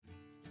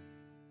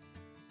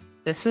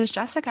This is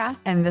Jessica.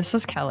 And this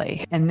is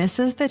Kelly. And this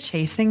is the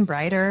Chasing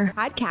Brighter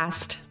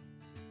podcast.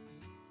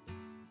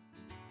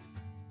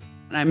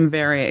 I'm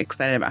very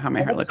excited about how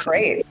my hair looks.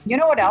 Great. You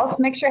know what else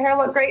makes your hair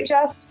look great,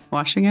 Jess?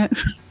 Washing it.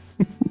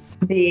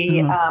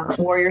 The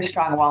Warrior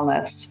Strong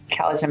Wellness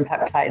collagen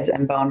peptides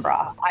and bone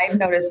broth. I've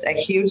noticed a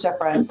huge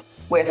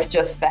difference with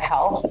just the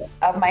health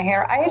of my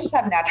hair. I just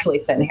have naturally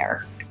thin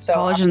hair. So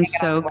collagen's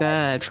so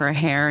good for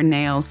hair,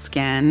 nails,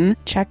 skin.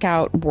 Check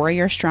out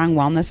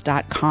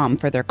warriorstrongwellness.com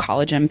for their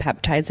collagen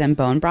peptides and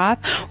bone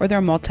broth or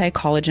their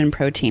multi-collagen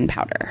protein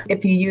powder.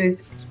 If you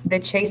use the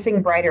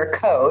Chasing Brighter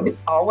code,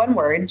 all one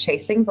word,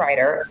 Chasing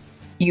Brighter,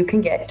 you can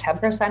get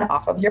 10%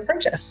 off of your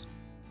purchase.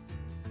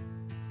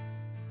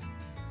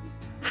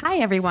 Hi,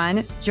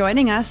 everyone.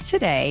 Joining us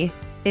today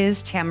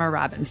is Tamara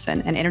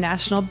Robinson, an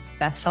international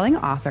best-selling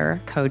author,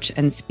 coach,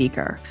 and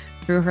speaker.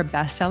 Through her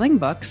best-selling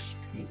books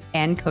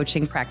and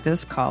coaching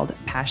practice called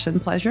Passion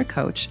Pleasure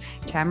Coach,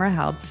 Tamara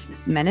helps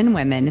men and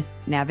women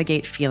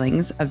navigate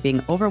feelings of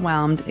being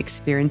overwhelmed,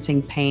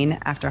 experiencing pain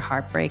after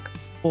heartbreak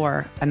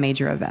or a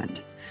major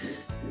event.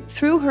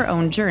 Through her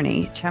own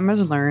journey,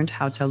 Tamara's learned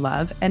how to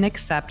love and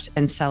accept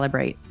and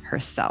celebrate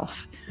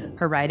herself.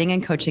 Her writing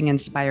and coaching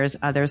inspires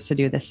others to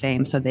do the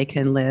same so they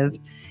can live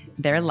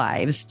their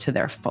lives to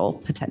their full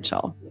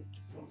potential.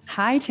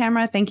 Hi,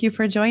 Tamara. Thank you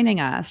for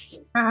joining us.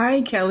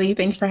 Hi, Kelly.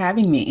 Thanks for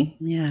having me.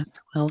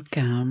 Yes,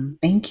 welcome.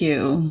 Thank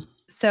you.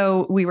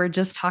 So we were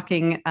just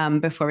talking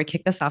before we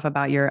kicked this off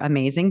about your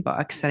amazing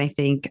books. And I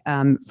think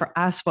for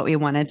us, what we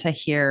wanted to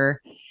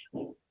hear,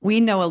 we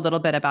know a little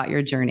bit about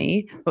your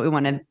journey, but we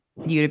wanted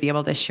you to be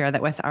able to share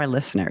that with our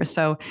listeners.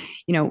 So,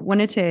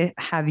 wanted to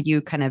have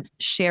you kind of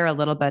share a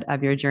little bit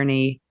of your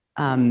journey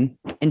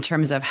in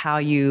terms of how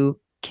you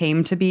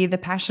came to be the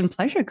Passion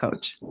Pleasure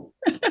Coach.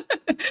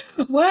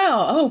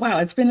 Well, oh wow,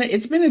 it's been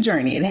a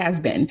journey. It has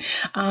been.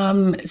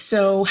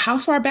 So how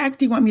far back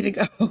do you want me to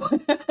go?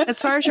 As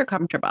far as you're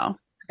comfortable.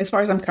 As far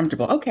as I'm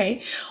comfortable.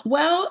 Okay.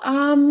 Well,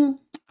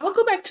 I'll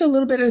go back to a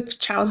little bit of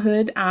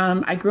childhood.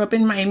 I grew up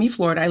in Miami,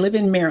 Florida. I live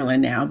in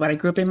Maryland now, but I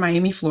grew up in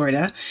Miami,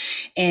 Florida.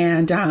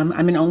 And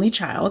I'm an only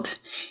child.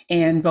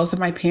 And both of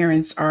my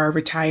parents are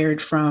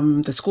retired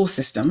from the school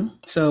system.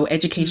 So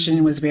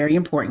education was very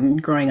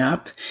important growing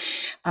up.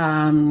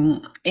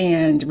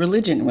 And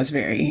religion was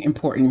very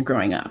important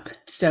growing up.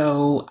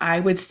 So I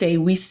would say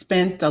we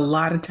spent a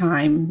lot of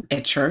time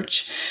at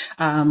church,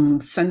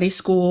 Sunday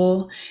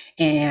school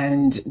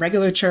and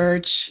regular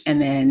church,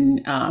 and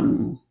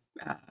then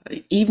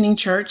evening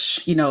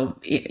church,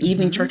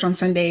 evening church on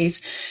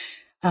Sundays,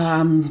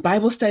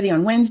 Bible study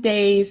on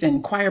Wednesdays,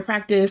 and choir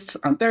practice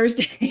on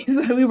Thursdays.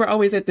 We were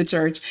always at the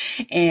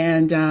church.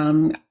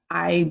 And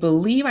I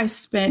believe I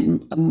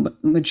spent a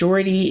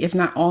majority, if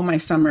not all my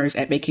summers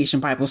at Vacation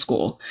Bible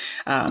School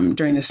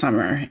during the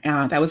summer.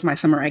 That was my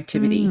summer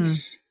activity.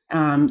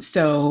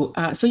 So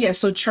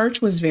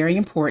church was very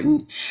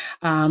important.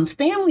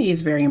 Family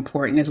is very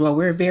important as well.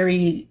 We're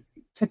very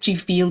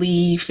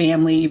touchy-feely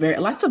family,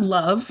 lots of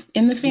love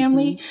in the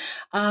family.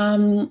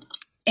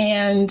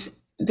 And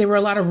there were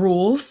a lot of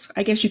rules,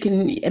 I guess you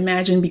can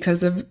imagine,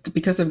 because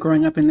of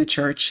growing up in the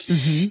church.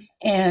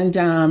 And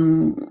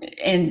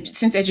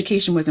since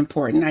education was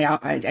important,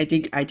 I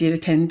did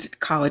attend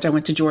college. I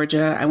went to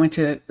Georgia. I went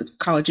to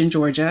college in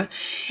Georgia,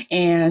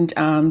 and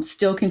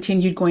still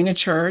continued going to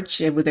church.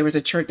 There was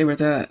a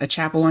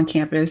chapel on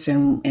campus,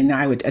 and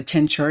I would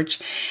attend church.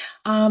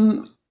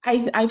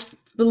 I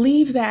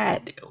believe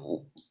that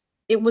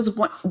it was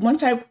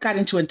once I got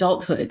into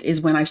adulthood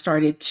is when I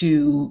started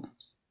to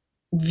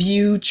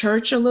view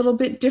church a little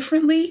bit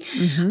differently.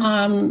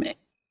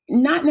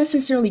 Not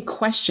necessarily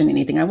question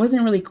anything. I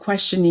wasn't really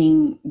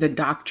questioning the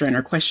doctrine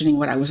or questioning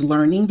what I was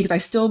learning, because I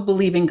still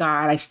believe in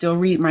God. I still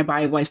read my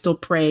Bible. I still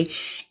pray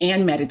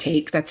and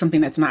meditate, 'cause that's something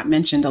that's not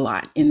mentioned a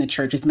lot in the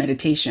church, is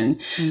meditation.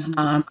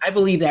 I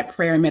believe that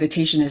prayer and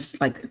meditation is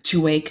like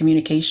two-way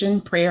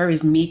communication. Prayer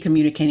is me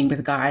communicating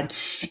with God,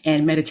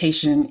 and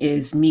meditation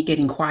is me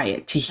getting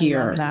quiet to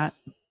hear that,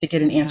 to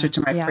get an answer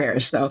to my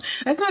prayers. So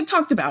that's not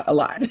talked about a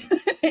lot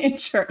in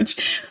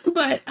church.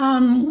 But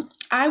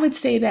I would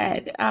say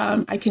that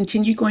I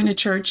continued going to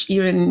church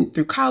even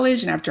through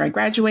college and after I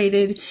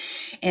graduated.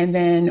 And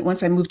then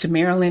once I moved to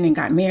Maryland and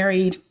got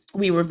married,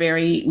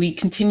 we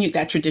continued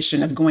that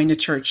tradition of going to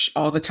church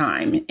all the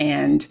time.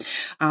 And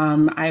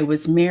I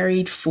was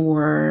married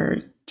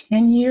for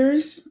 10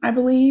 years, I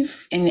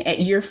believe. And at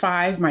year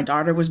 5, my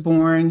daughter was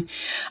born.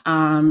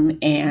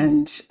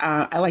 And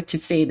I like to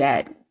say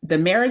that the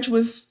marriage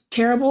was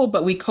terrible,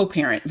 but we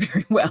co-parent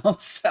very well.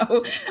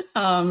 So,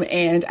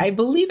 and I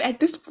believe at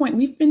this point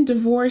we've been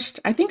divorced.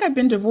 I think I've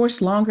been divorced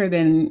longer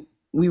than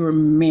we were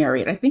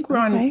married. I think we're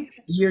on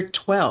year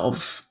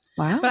 12.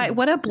 Wow. But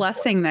what a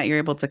blessing that you're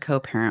able to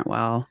co-parent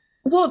well.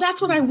 Well, that's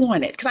what I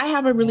wanted, because I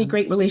have a really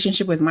great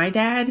relationship with my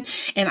dad,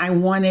 and I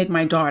wanted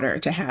my daughter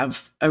to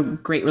have a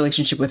great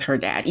relationship with her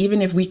dad.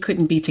 Even if we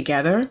couldn't be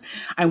together,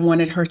 I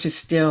wanted her to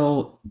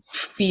still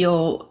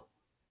feel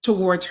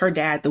towards her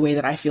dad the way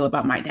that I feel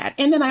about my dad.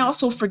 And then I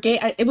also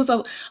it was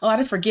a lot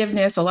of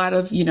forgiveness, a lot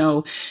of,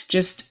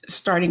 just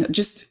starting,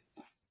 just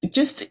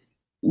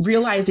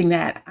realizing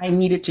that I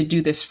needed to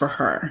do this for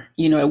her.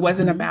 It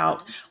wasn't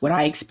about what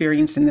I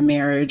experienced in the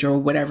marriage or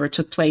whatever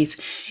took place.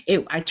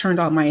 I turned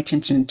all my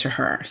attention to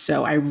her.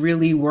 So I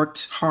really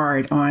worked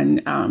hard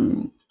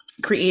on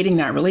creating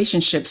that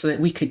relationship so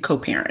that we could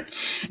co-parent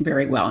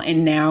very well.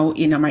 And now,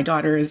 my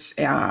daughter is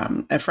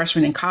a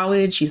freshman in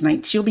college.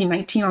 She'll be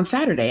 19 on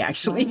Saturday,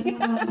 actually.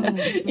 Wow.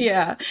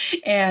 Yeah.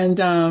 And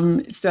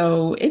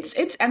so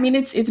it's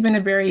been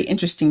a very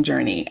interesting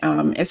journey.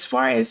 As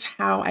far as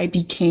how I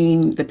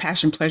became the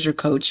passion pleasure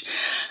coach,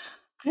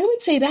 I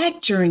would say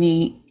that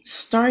journey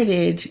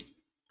started,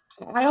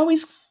 I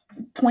always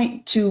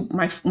point to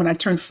when I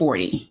turned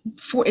 40.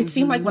 It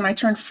seemed like when I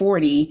turned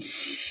 40,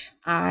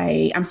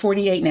 I'm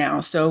 48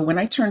 now. So when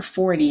I turned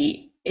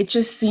 40, it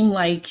just seemed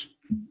like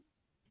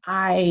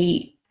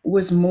I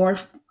was more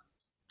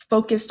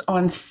focused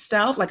on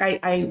self. Like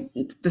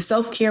the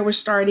self-care was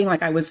starting.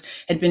 Like by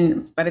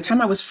the time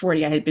I was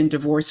 40, I had been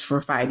divorced for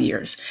 5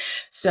 years.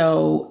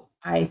 So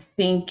I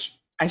think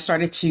I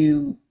started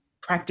to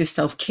practice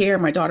self-care.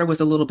 My daughter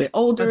was a little bit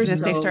older. I was going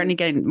to say, starting to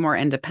get more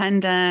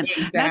independent.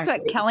 Exactly. That's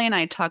what Kelly and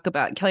I talk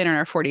about. Kelly in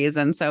our 40s.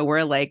 And so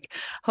we're like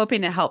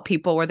hoping to help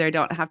people where they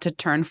don't have to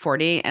turn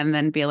 40 and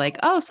then be like,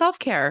 oh,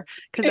 self-care.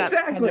 Because that's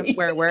kind of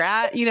where we're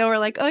at. We're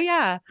like, oh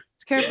yeah,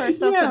 let's care for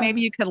ourselves. Yeah. So maybe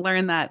you could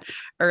learn that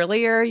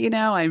earlier.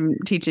 I'm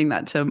teaching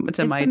that to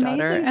my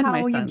daughter and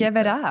my sons. You give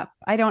it up.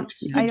 I don't,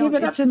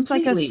 it's just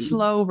completely. Like a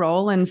slow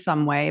roll in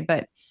some way,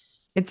 but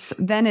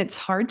it's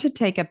hard to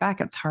take it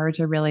back. It's hard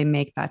to really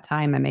make that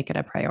time and make it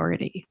a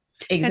priority.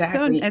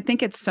 Exactly. I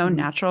think it's so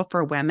natural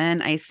for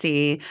women. I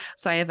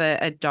have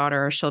a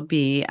daughter, she'll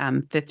be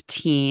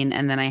 15,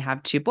 and then I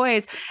have 2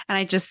 boys, and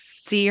I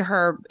just see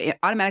her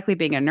automatically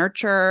being a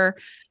nurturer,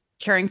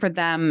 caring for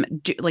them.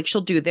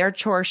 She'll do their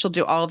chores, she'll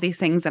do all of these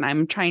things, and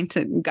I'm trying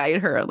to guide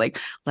her. Like,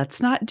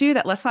 let's not do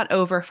that. Let's not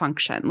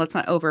overfunction. Let's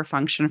not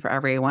overfunction for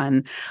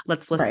everyone.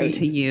 Let's listen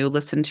to you,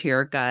 listen to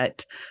your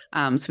gut,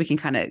 so we can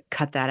kind of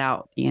cut that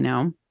out.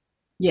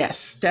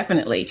 Yes,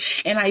 definitely.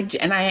 And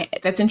I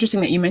that's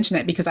interesting that you mentioned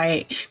that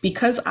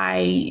because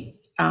I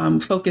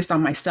focused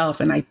on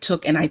myself and I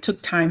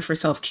took time for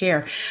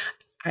self-care.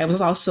 I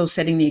was also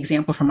setting the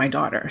example for my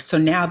daughter. So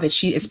now that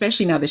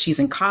especially now that she's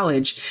in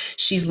college,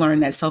 she's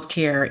learned that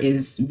self-care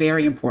is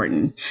very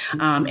important.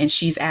 And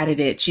she's added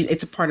it.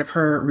 It's a part of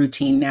her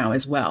routine now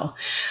as well.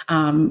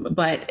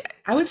 But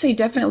I would say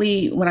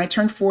definitely when I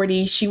turned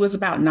 40, she was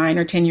about 9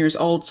 or 10 years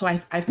old. So I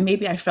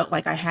felt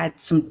like I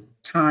had some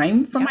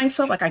time for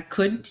myself. Like I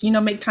could,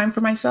 make time for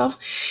myself.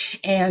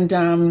 And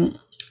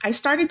I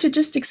started to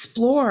just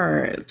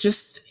explore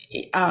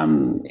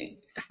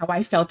how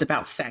I felt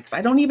about sex.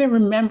 I don't even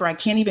remember. I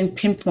can't even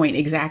pinpoint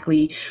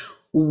exactly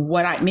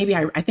what I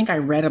think I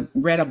read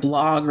a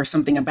blog or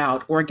something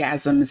about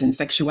orgasms and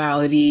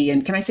sexuality.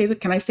 And can I say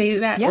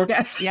that? Yeah.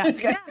 Orgasms?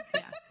 Yeah.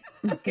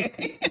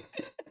 Okay.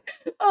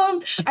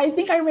 I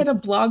think I read a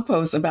blog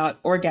post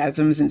about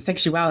orgasms and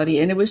sexuality,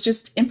 and it was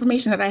just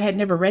information that I had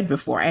never read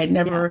before. I had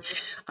never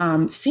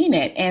seen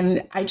it.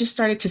 And I just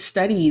started to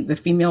study the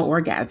female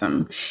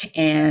orgasm,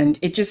 and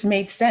it just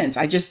made sense.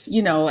 I just,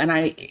 and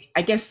I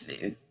guess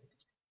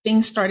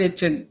things started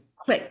to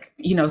click,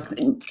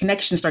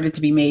 connections started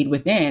to be made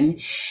within,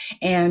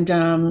 and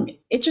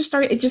it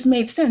just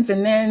made sense.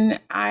 And then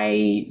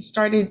I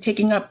started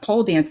taking up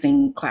pole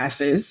dancing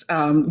classes.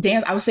 I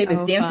would say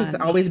dance has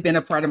always been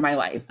a part of my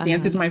life.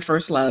 Dance is my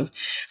first love.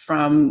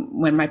 From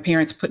when my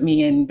parents put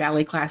me in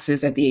ballet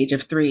classes at the age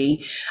of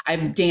 3,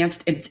 I've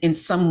danced in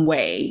some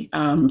way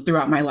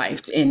throughout my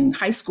life. In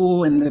high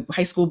school, in the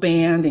high school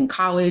band, in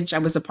college, I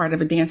was a part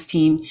of a dance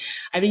team.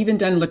 I've even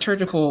done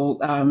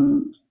liturgical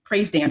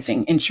praise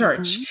dancing in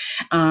church.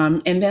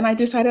 And then I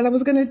decided I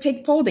was going to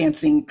take pole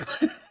dancing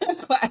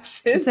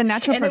classes. It's a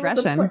natural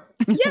progression.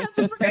 It's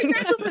a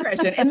natural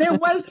progression. And there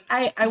was,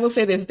 I will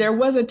say this, there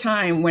was a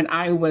time when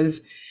I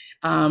was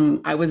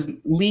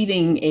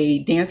leading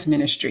a dance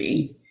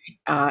ministry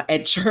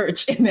at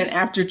church, and then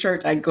after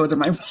church I'd go to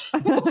my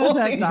pole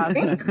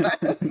dancing class.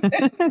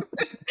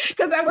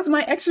 Because that was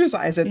my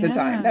exercise at the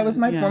time. That was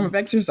my form of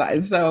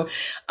exercise. So,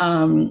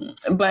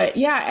 but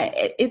yeah,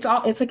 it's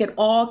like it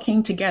all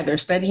came together,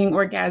 studying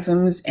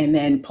orgasms and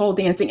then pole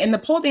dancing. And the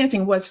pole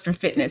dancing was for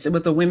fitness. It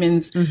was a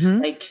women's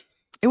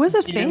it was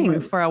a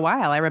thing for a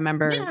while. I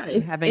remember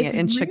having it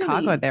in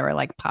Chicago. They were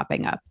like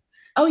popping up.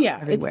 Oh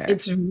yeah,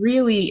 it's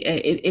really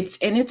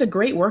it's a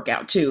great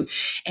workout too.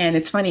 And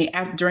it's funny,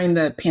 during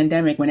the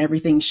pandemic when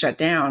everything shut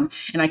down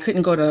and I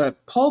couldn't go to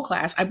pole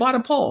class, I bought a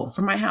pole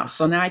for my house.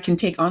 So now I can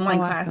take online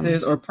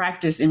classes or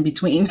practice in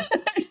between.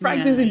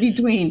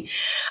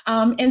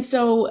 And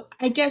so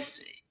I guess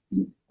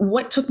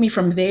what took me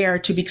from there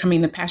to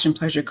becoming the passion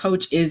pleasure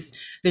coach is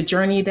the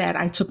journey that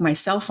I took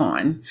myself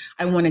on.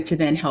 I wanted to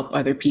then help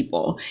other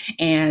people.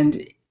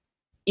 And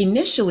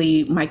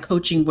initially, my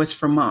coaching was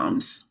for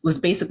moms, was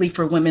basically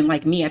for women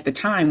like me at the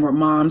time, were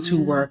moms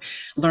who were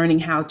learning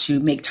how to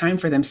make time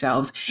for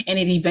themselves. And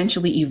it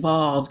eventually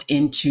evolved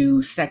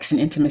into sex and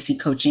intimacy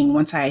coaching.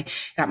 Once I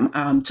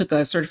took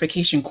a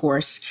certification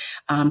course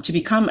to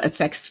become a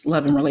sex,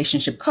 love, and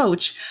relationship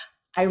coach,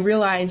 I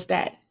realized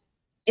that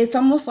it's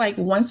almost like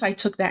once I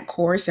took that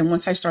course and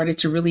once I started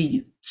to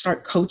really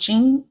start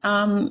coaching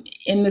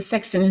in the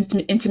sex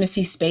and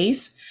intimacy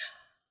space,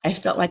 I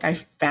felt like I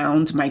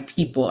found my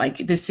people. Like,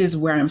 this is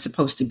where I'm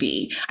supposed to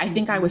be. I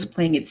think I was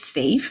playing it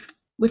safe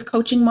with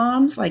coaching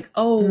moms. Like,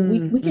 oh,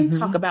 we can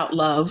talk about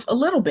love a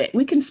little bit.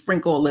 We can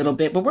sprinkle a little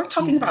bit, but we're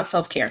talking about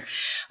self-care.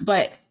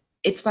 But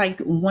it's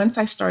like once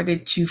I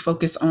started to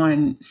focus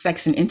on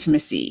sex and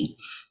intimacy,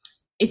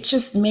 it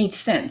just made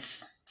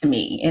sense to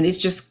me, and it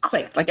just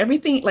clicked. Like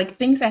everything, like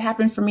things that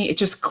happen for me, it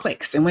just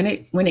clicks. And when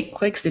it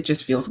clicks, it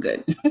just feels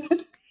good.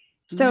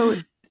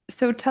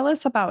 So tell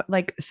us about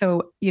like,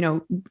 so, you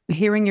know,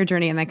 hearing your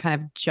journey and then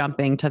kind of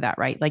jumping to that,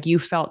 right? Like you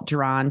felt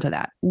drawn to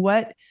that.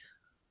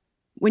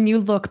 When you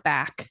look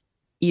back,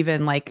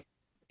 even like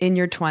in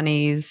your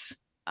 20s,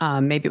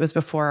 maybe it was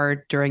before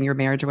or during your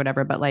marriage or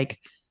whatever, but like,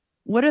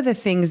 what are the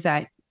things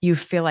that you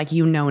feel like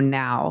you know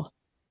now,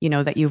 you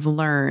know, that you've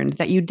learned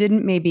that you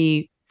didn't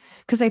maybe,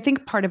 because I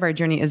think part of our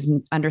journey is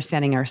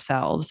understanding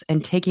ourselves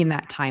and taking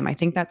that time. I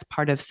think that's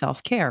part of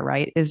self-care,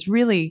 right? Is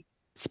really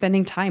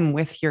spending time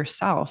with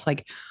yourself.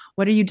 Like,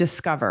 what do you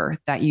discover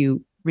that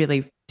you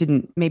really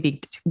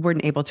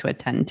weren't able to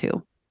attend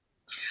to?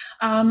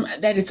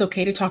 That it's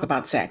okay to talk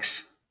about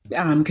sex.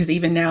 Because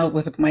even now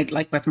with my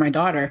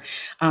daughter,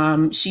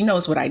 she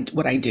knows what I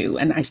do,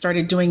 and I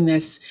started doing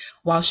this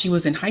while she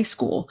was in high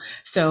school.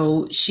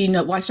 So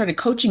I started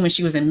coaching when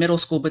she was in middle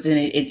school, but then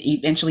it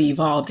eventually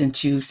evolved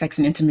into sex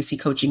and intimacy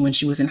coaching when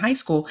she was in high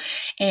school,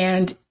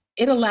 and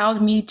it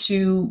allowed me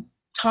to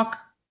talk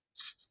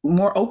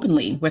more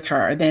openly with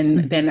her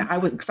than I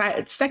was,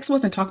 because sex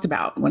wasn't talked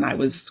about when I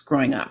was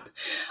growing up.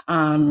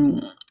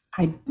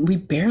 We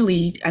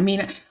barely, I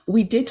mean,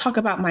 we did talk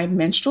about my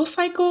menstrual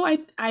cycle. I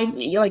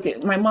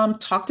like, my mom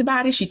talked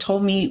about it. She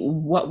told me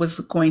what was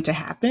going to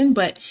happen,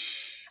 but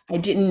I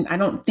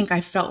don't think I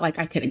felt like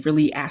I could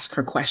really ask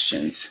her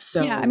questions.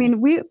 So yeah, I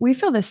mean, we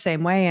feel the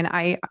same way. And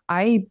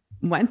I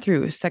went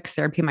through sex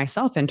therapy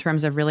myself in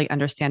terms of really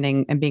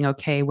understanding and being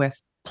okay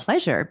with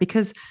pleasure,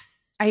 because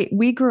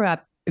we grew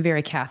up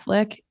very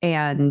Catholic,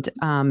 and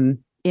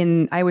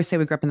I always say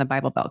we grew up in the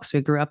Bible Belt. So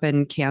we grew up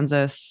in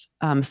Kansas,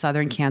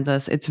 southern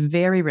Kansas. It's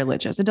very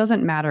religious. It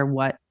doesn't matter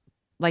what,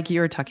 like you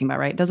were talking about,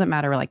 right? It doesn't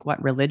matter like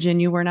what religion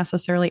you were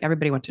necessarily.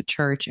 Everybody went to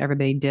church.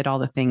 Everybody did all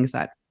the things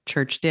that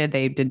church did.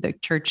 They did the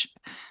church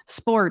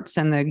sports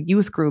and the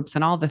youth groups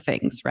and all the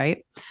things,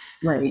 right?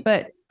 Right.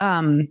 But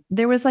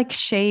there was like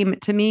shame.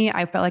 To me,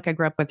 I felt like I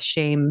grew up with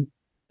shame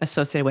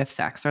associated with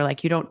sex, or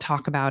like you don't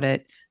talk about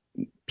it.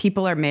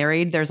 People are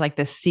married. There's like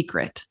this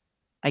secret.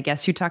 I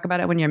guess you talk about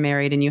it when you're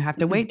married, and you have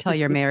to wait till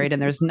you're married,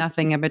 and there's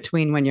nothing in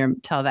between when you're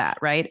till that,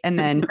 right? And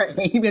then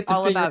right.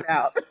 all about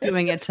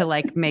doing it to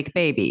like make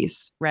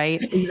babies,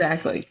 right?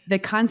 Exactly. The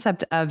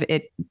concept of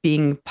it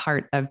being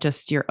part of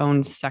just your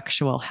own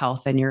sexual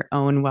health and your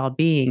own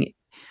well-being.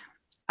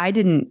 I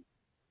didn't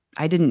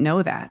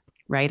know that,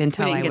 right?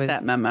 Until I get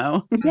that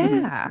memo.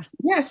 Yeah.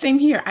 Yeah, same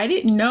here. I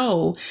didn't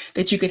know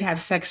that you could have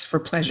sex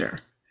for pleasure.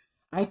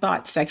 I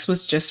thought sex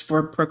was just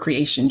for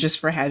procreation, just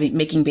for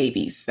making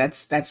babies.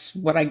 That's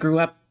what I grew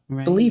up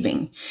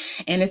believing.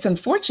 And it's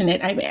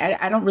unfortunate.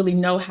 I don't really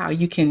know how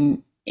you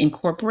can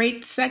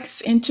incorporate sex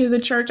into the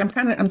church.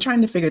 I'm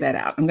trying to figure that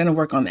out. I'm going to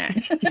work on that.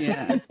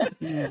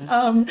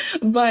 Yeah.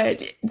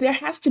 But there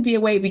has to be a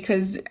way,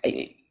 because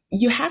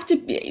you have to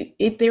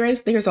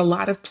there's a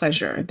lot of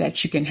pleasure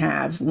that you can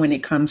have when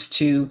it comes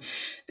to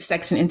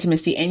sex and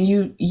intimacy, and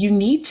you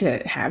need to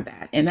have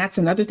that. And that's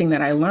another thing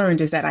that I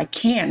learned, is that I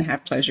can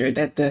have pleasure,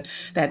 that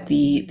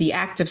the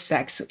act of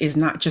sex is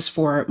not just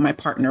for my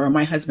partner or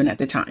my husband at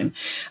the time.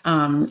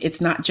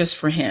 It's not just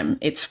for him,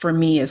 it's for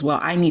me as well.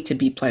 I need to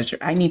be pleasure.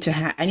 I need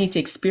to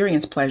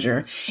experience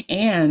pleasure,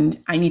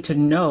 and I need to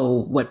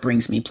know what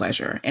brings me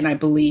pleasure. And I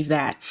believe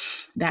that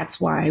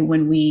that's why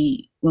when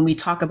we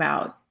talk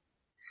about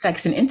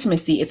sex and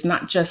intimacy, it's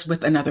not just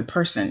with another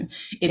person.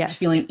 It's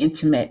feeling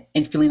intimate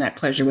and feeling that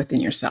pleasure within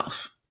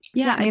yourself.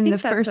 Yeah, I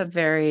think that's a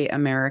very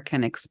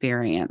American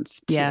experience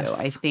too. Yes.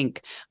 I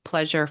think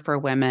pleasure for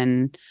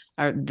women,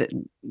 or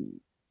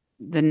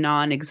the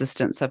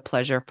non-existence of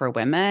pleasure for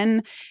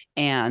women,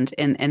 and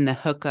in the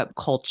hookup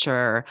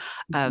culture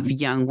of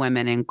young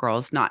women and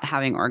girls not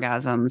having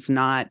orgasms,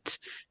 not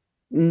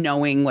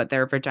knowing what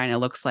their vagina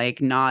looks like,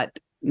 not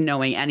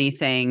knowing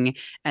anything,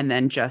 and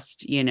then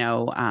just,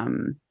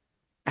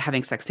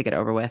 having sex to get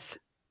over with.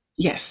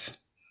 Yes.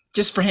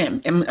 Just for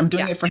him. I'm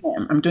doing it for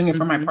him. I'm doing it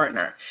for my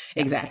partner.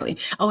 Exactly.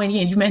 Oh, and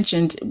yeah, you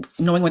mentioned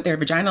knowing what their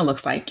vagina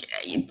looks like.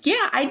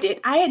 Yeah, I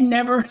did. I had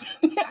never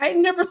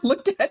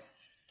looked at.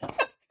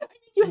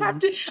 You have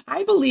to.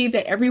 I believe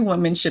that every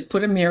woman should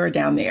put a mirror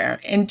down there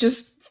and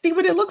just see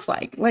what it looks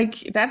like. Like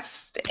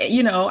that's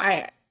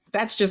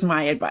just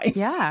my advice.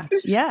 Yeah.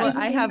 Yeah. Well,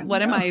 I have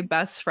one of my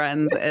best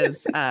friends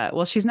is,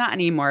 she's not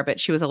anymore, but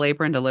she was a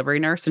labor and delivery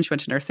nurse, and she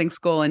went to nursing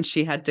school, and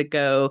she had to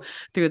go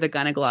through the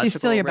gynecological She's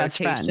still your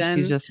rotation. best friend.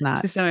 She's just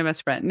not. She's still my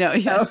best friend. No,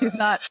 yeah, she's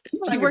not.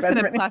 She works in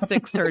a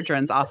plastic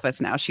surgeon's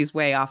office now. She's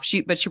way off.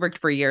 But she worked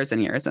for years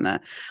and years in a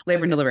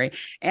labor and delivery.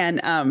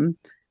 And,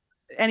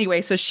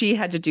 anyway, so she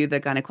had to do the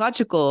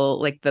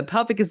gynecological, like the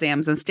pelvic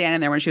exams and stand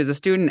in there when she was a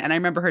student. And I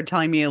remember her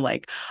telling me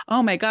like,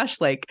 oh my gosh,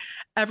 like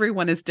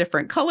everyone is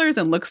different colors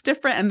and looks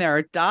different. And there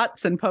are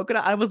dots and polka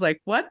dot. I was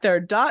like, what? There are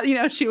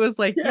dots? She was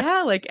like,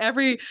 yeah, like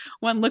everyone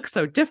looks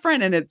so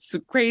different and it's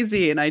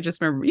crazy. And I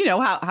just remember,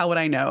 how would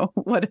I know?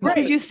 What Right.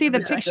 Did you see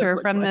the picture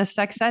from the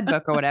sex ed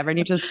book or whatever? And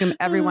you just assume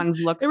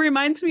everyone's looks. It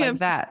reminds me like of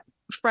that.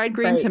 Fried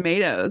green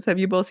tomatoes. Have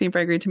you both seen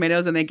fried green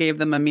tomatoes? And they gave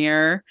them a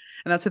mirror,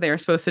 and that's what they were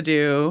supposed to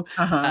do,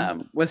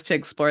 was to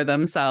explore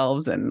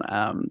themselves. And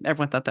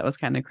everyone thought that was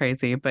kind of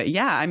crazy. But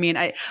yeah, I mean,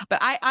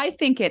 I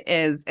think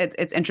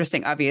it's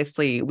interesting.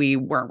 Obviously, we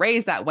weren't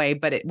raised that way,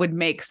 but it would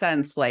make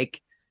sense.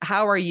 Like,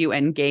 how are you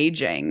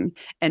engaging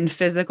in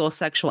physical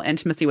sexual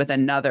intimacy with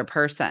another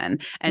person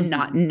and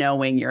not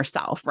knowing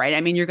yourself, right?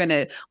 I mean, you're going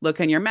to look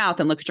in your mouth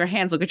and look at your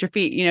hands, look at your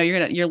feet,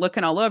 you're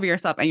looking all over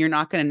yourself, and you're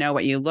not going to know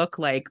what you look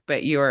like,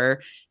 but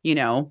you're,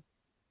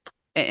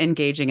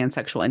 engaging in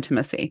sexual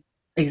intimacy.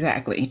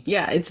 Exactly.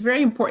 Yeah. It's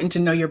very important to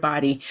know your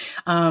body.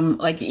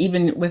 Like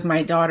even with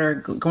my daughter,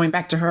 going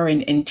back to her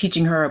and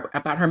teaching her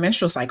about her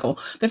menstrual cycle,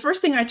 the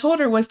first thing I told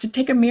her was to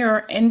take a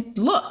mirror and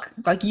look.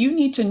 Like, you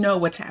need to know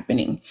what's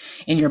happening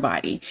in your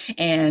body.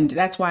 And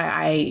that's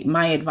why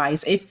my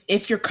advice,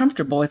 if you're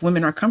comfortable, if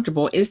women are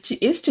comfortable, is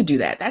to do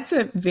that. That's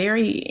a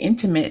very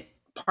intimate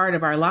part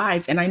of our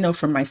lives. And I know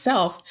for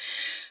myself,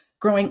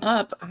 growing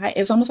up, it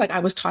was almost like I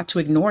was taught to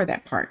ignore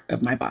that part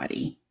of my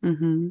body.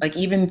 Like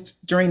even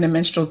during the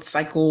menstrual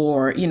cycle,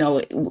 or,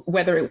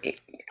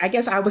 I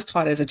guess I was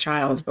taught as a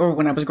child or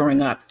when I was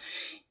growing up,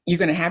 you're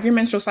going to have your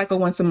menstrual cycle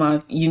once a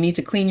month. You need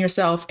to clean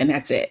yourself, and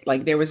that's it.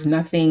 Like I was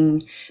not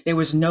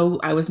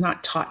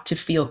taught to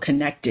feel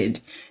connected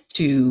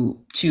to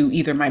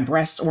either my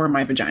breast or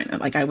my vagina.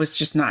 Like I was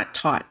just not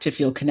taught to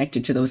feel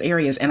connected to those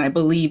areas. And I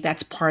believe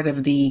that's part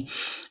of the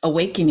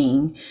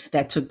awakening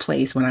that took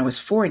place when I was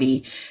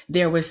 40.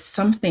 There was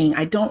something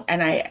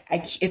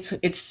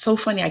it's so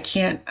funny.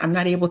 I'm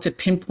not able to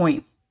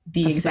pinpoint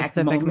the exact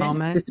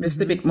moment, the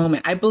specific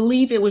moment. I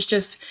believe it was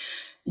just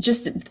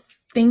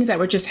things that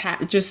were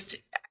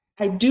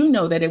I do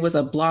know that it was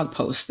a blog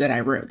post that I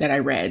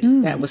read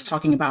that was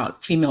talking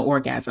about female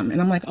orgasm.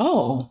 And I'm like,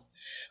 oh,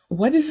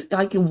 what does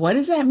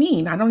that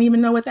mean? I don't even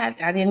know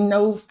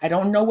I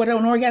don't know what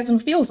an orgasm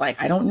feels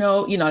like. I don't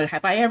know,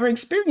 have I ever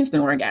experienced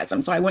an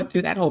orgasm? So I went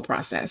through that whole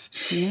process,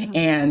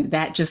 and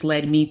that just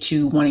led me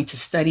to wanting to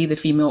study the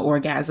female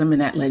orgasm.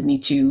 And that led me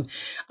to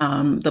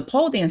the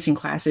pole dancing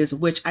classes,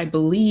 which I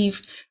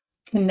believe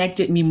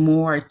connected me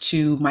more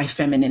to my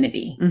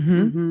femininity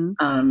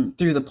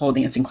through the pole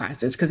dancing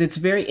classes. Cause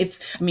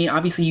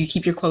obviously you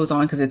keep your clothes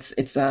on cause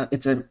it's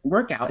a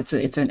workout.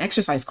 It's an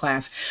exercise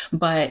class,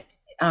 but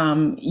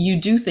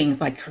you do things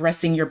like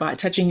caressing your body,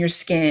 touching your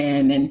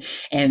skin,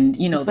 and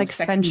just like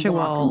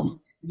sensual.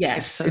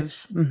 Yes, it's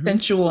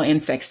sensual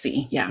and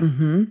sexy. Yeah,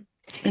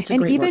 it's a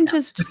great even workout.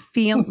 Just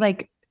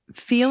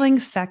feeling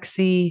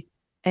sexy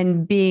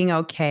and being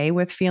okay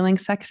with feeling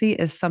sexy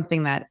is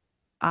something that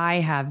I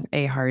have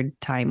a hard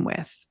time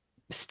with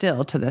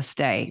still to this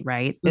day.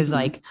 Right? Is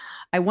like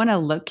I want to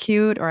look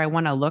cute or I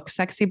want to look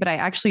sexy, but I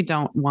actually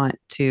don't want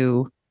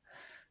to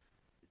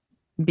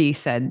be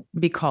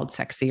called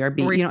sexy or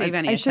receive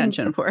any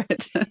attention for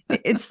it.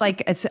 It's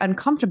like, it's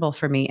uncomfortable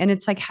for me. And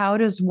it's like, how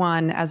does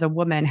one, as a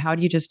woman, how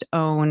do you just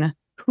own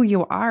who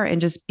you are and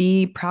just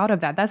be proud of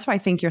that? That's why I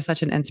think you're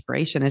such an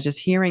inspiration, is just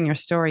hearing your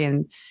story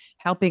and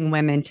helping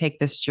women take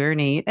this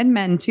journey, and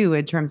men too,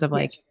 in terms of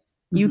like,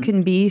 you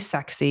can be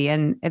sexy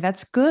and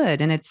that's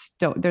good. And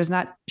there's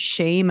not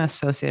shame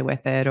associated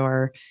with it,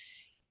 or,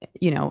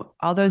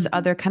 all those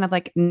other kind of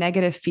like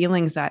negative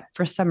feelings that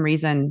for some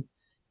reason,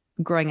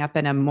 growing up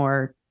in a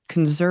more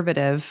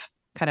conservative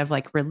kind of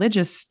like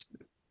religious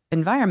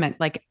environment,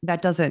 like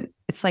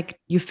it's like,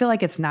 you feel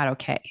like it's not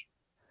okay.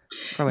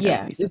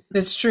 Yes,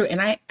 that's true.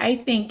 And I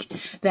think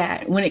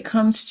that when it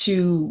comes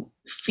to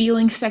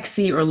feeling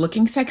sexy or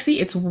looking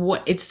sexy,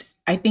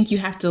 I think you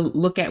have to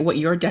look at what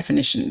your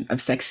definition of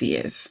sexy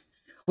is.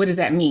 What does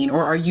that mean?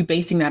 Or are you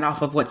basing that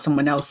off of what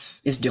someone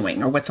else is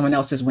doing or what someone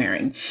else is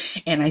wearing?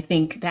 And I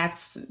think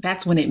that's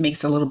when it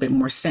makes a little bit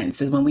more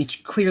sense, is when we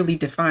clearly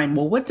define,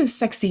 well, what does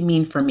sexy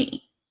mean for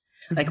me?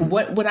 Like,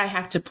 what would I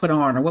have to put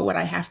on, or what would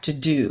I have to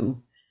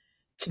do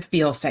to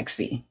feel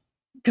sexy?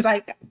 Because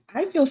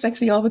I feel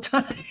sexy all the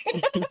time.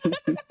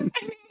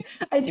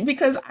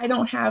 Because I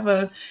don't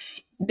have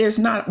there's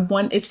not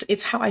one,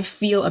 it's how I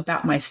feel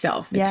about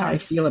myself. It's how I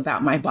feel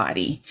about my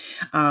body.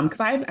 Cause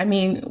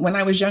when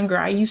I was younger,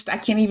 I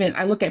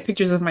look at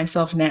pictures of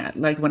myself now,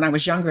 like when I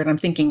was younger, and I'm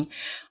thinking,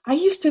 I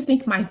used to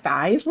think my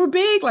thighs were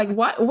big. Like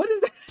what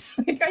is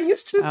that? Like I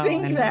used to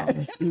think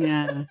that.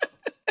 Yeah.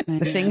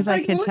 The things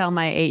I can tell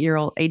my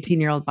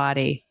 18-year-old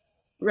body.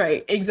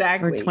 Right.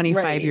 Exactly. Or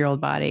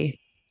 25-year-old body.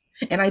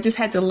 And I just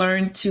had to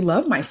learn to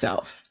love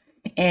myself.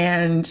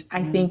 And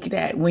I think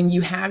that when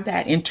you have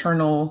that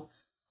internal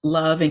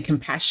love and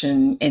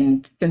compassion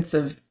and sense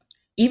of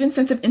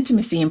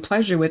intimacy and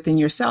pleasure within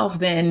yourself,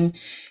 then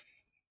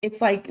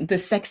it's like the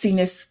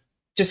sexiness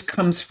just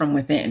comes from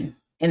within,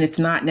 and it's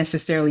not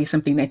necessarily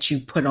something that you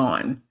put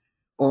on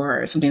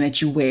or something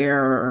that you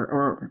wear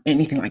or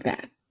anything like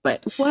that.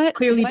 But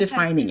clearly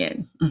defining it.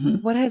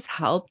 What has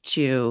helped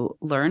you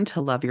learn to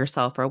love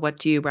yourself, or what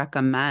do you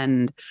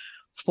recommend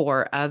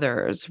for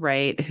others,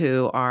 right?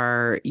 Who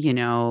are,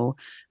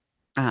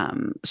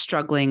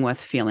 struggling with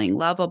feeling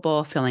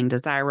lovable, feeling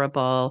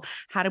desirable.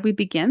 How do we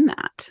begin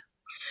that?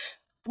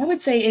 I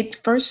would say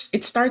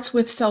it starts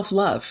with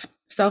self-love,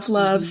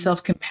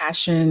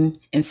 self-compassion,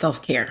 and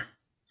self-care.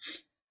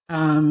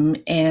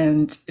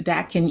 And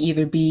that can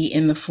either be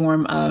in the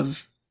form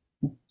of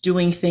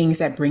doing things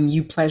that bring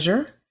you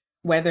pleasure,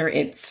 whether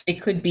it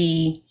could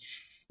be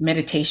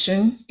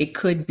meditation, it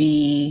could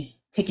be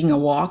taking a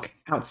walk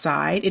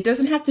outside. It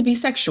doesn't have to be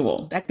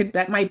sexual.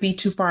 That might be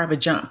too far of a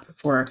jump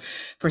for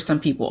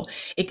some people.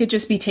 It could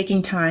just be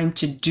taking time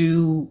to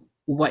do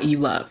what you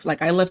love.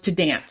 Like, I love to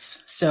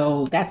dance,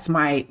 so that's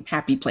my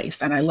happy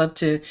place, and I love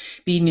to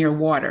be near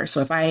water.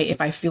 So if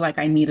I feel like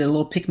I need a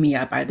little pick me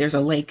up, there's a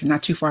lake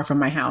not too far from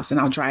my house, and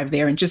I'll drive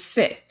there and just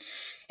sit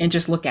and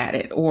just look at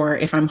it. Or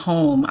if I'm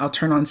home, I'll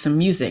turn on some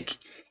music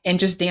and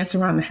just dance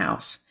around the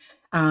house.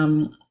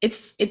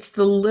 It's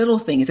the little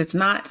things. It's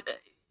not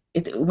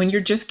when you're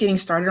just getting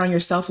started on your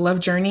self-love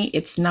journey.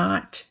 It's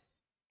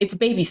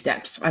baby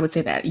steps. I would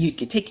say that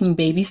taking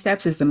baby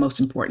steps is the most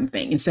important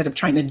thing, instead of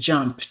trying to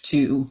jump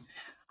to,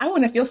 I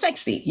want to feel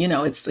sexy.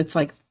 It's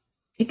like,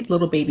 take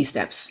little baby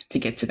steps to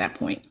get to that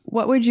point.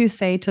 What would you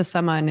say to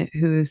someone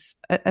who's,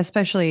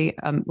 especially,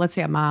 let's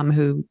say a mom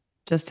who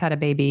just had a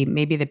baby,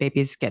 maybe the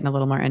baby's getting a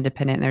little more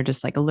independent and they're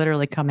just like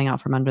literally coming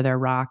out from under their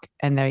rock,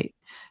 and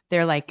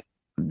they're like,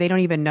 they don't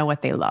even know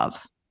what they love.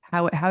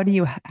 How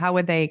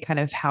would they kind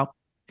of help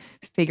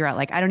figure out,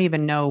 like, I don't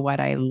even know what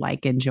I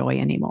like, enjoy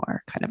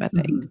anymore, kind of a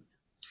thing?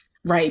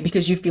 Mm-hmm. Right.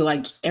 Because you feel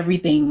like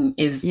everything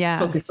is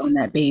focused on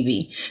that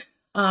baby.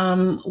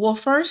 Well,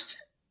 first,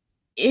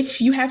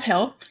 if you have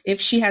help, if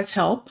she has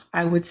help,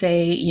 I would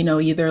say,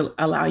 either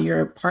allow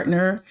your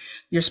partner,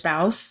 your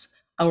spouse,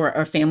 or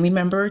a family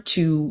member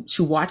to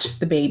watch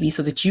the baby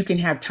so that you can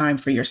have time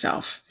for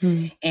yourself.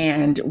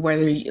 And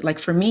whether, like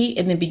for me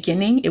in the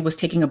beginning, it was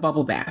taking a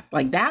bubble bath.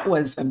 Like, that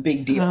was a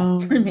big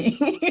deal for me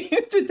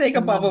to take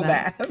a bubble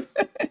bath.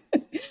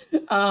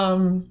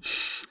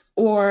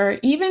 Or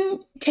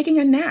even taking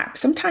a nap.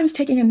 Sometimes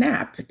taking a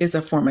nap is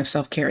a form of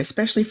self-care,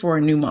 especially for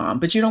a new mom,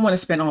 but you don't want to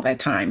spend all that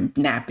time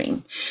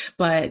napping.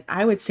 But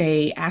I would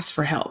say ask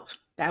for help.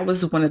 That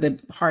was one of the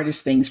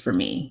hardest things for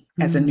me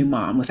as a new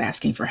mom, was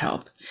asking for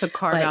help. So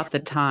carve out the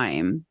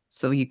time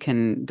so you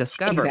can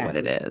discover what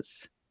it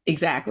is.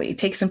 Exactly.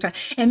 Take some time.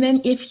 And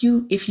then if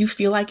you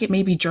feel like it,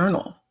 maybe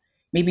journal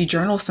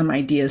some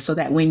ideas, so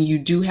that when you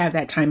do have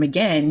that time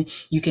again,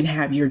 you can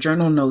have your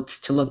journal notes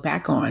to look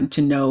back on,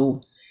 to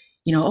know,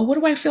 oh, what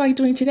do I feel like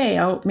doing today?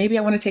 Oh, maybe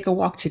I want to take a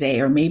walk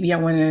today, or maybe I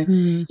want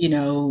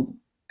to,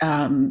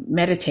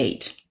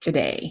 meditate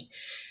today,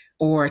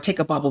 or take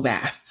a bubble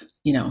bath,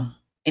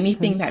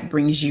 anything that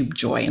brings you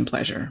joy and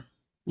pleasure.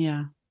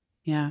 Yeah.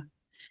 Yeah.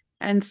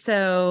 And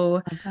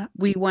so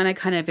we want to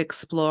kind of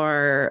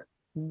explore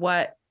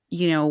what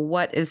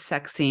is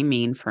sexy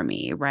mean for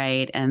me,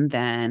 right? And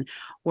then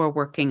we're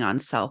working on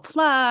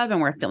self-love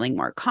and we're feeling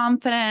more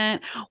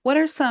confident. What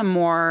are some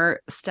more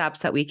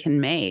steps that we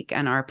can make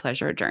in our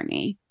pleasure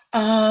journey?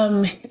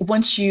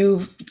 Once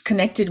you've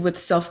connected with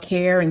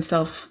self-care and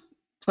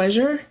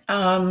self-pleasure,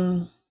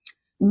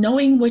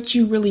 knowing what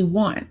you really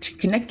want,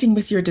 connecting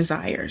with your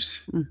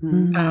desires.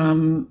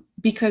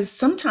 Because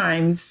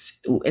sometimes,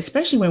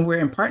 especially when we're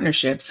in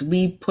partnerships,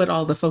 we put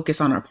all the focus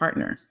on our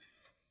partner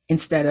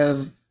instead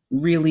of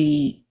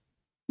really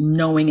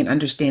knowing and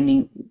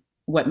understanding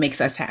what makes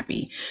us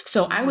happy.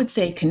 So I would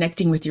say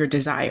connecting with your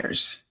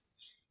desires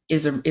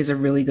is a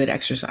really good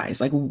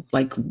exercise. Like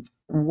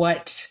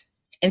what,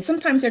 and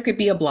sometimes there could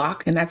be a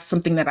block, and that's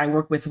something that I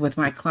work with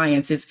my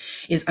clients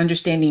is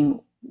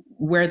understanding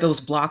where those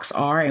blocks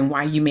are and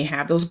why you may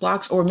have those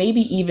blocks, or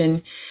maybe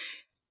even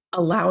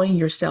allowing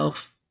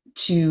yourself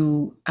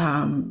to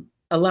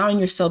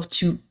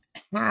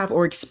have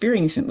or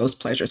experience those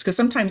pleasures. Because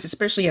sometimes,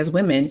 especially as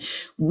women,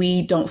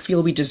 we don't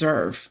feel we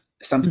deserve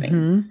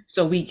something.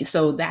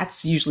 So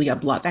that's usually a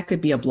block. That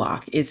could be a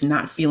block, is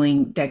not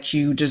feeling that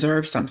you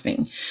deserve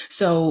something.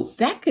 So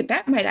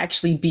that might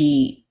actually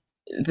be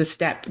the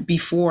step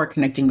before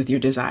connecting with your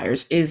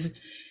desires, is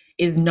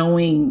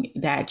knowing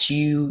that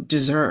you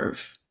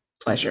deserve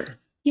pleasure.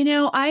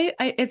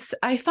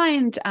 I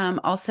find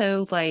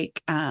also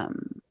like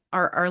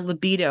our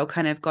libido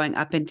kind of going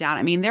up and down.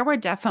 I mean, there were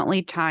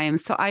definitely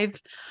times. So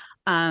I've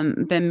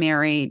been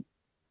married.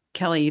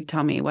 Kelly, you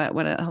tell me how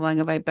long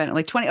have I been?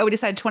 Like 20. Oh, we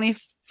decided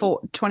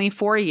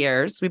 24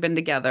 years. We've been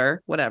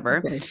together,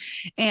 whatever. Okay.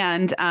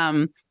 And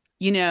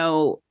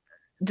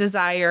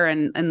desire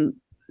and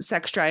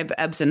sex drive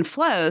ebbs and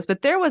flows.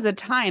 But there was a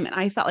time, and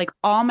I felt like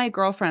all my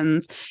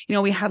girlfriends,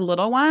 we had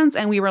little ones,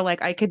 and we were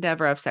like, I could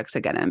never have sex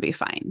again and be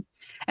fine.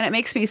 And it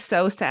makes me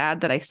so sad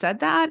that I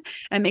said that.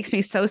 And it makes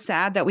me so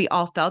sad that we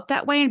all felt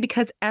that way. And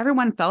because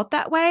everyone felt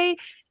that way,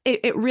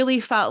 it really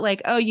felt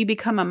like, oh, you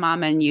become a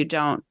mom and you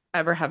don't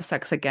ever have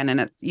sex again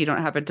and you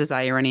don't have a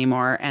desire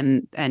anymore,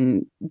 and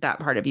that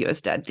part of you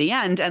is dead. The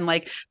end. And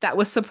like that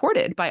was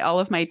supported by all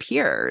of my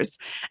peers.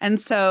 And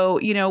so,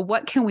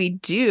 what can we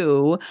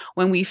do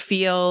when we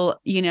feel,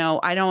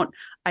 I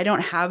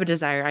don't have a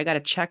desire. I got to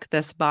check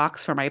this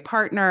box for my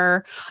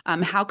partner.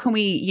 How can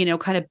we,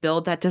 kind of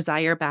build that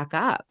desire back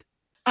up?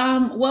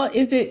 Well,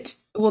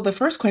 the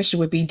first question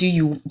would be, do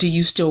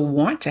you still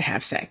want to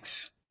have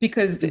sex?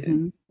 Because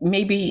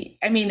maybe,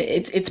 I mean,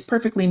 it's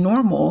perfectly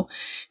normal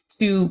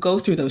to go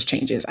through those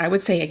changes. I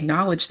would say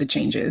acknowledge the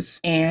changes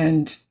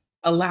and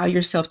allow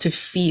yourself to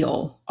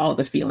feel all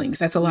the feelings.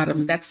 That's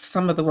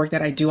some of the work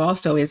that I do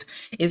also is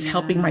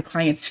helping my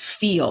clients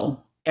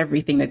feel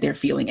everything that they're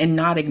feeling and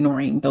not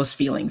ignoring those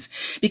feelings.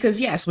 Because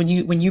yes, when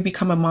you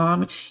become a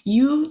mom,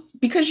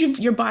 because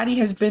your body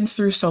has been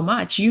through so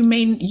much,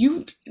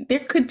 there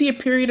could be a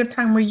period of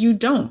time where you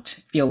don't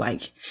feel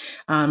like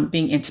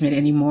being intimate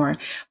anymore.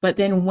 But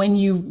then when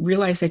you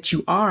realize that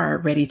you are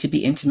ready to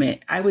be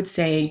intimate, I would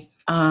say,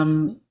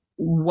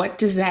 what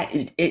does that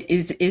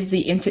is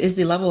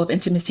the level of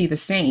intimacy the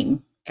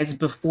same as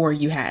before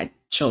you had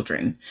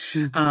children?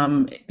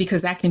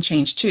 Because that can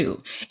change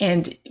too.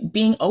 And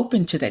being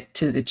open to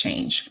the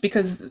change,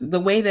 because the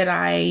way that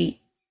I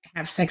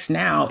have sex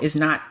now is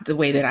not the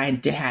way that I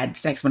had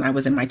sex when I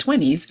was in my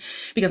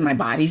 20s, because my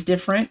body's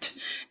different.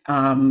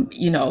 My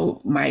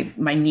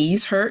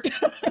knees hurt.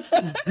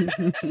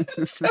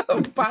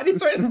 So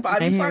bodies hurt and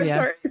body parts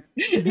hurt,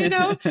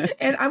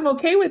 and I'm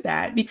okay with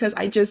that because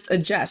I just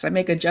adjust. I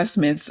make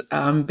adjustments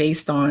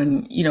based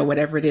on,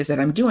 whatever it is that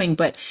I'm doing.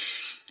 But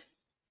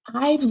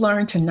I've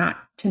learned to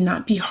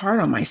not be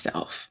hard on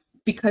myself,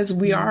 because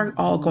we are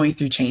all going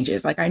through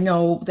changes. Like I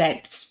know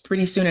that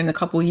pretty soon in a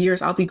couple of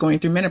years, I'll be going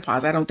through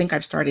menopause. I don't think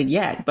I've started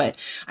yet, but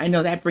I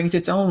know that brings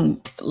its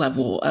own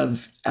level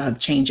of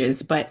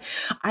changes. But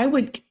I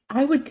would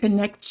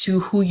connect to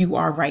who you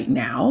are right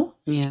now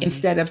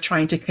instead of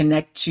trying to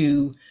connect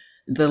to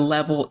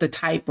the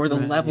type or the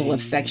level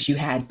of sex you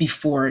had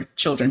before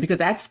children, because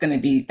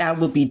that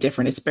will be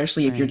different,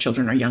 especially if your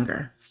children are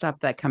younger.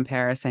 Stop that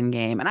comparison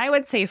game. And I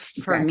would say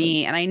for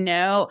me, and I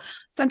know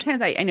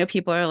sometimes I know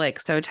people are like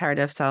so tired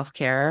of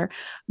self-care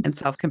and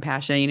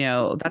self-compassion,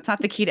 that's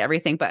not the key to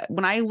everything. But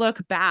when I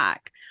look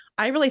back,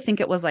 I really think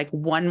it was like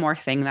one more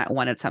thing that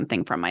wanted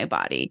something from my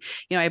body.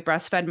 I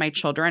breastfed my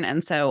children.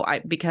 And so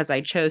because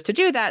I chose to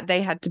do that,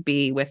 they had to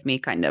be with me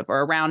kind of,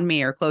 or around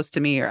me or close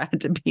to me, or I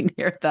had to be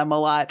near them a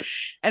lot.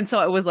 And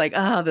so it was like,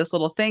 oh, this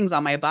little thing's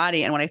on my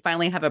body. And when I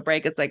finally have a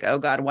break, it's like, oh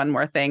God, one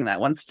more thing that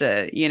wants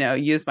to,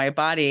 use my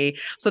body.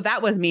 So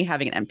that was me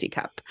having an empty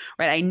cup,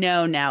 right? I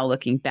know now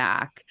looking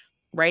back,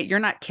 right? You're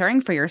not caring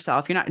for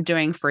yourself. You're not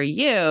doing for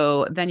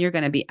you. Then you're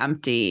going to be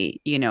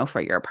empty, for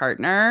your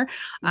partner.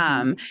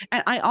 And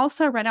I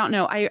also read, I don't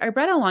know, I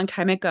read a long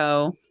time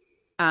ago,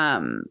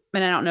 and I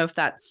don't know if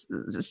that's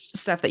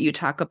stuff that you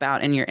talk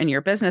about in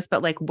your business,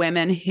 but like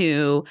women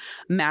who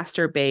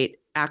masturbate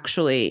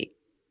actually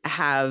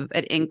have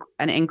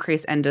an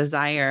increase in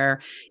desire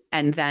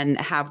and then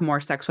have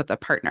more sex with a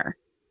partner.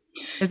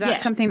 Is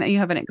that something that you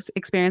have an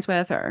experience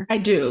with, or? I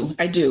do.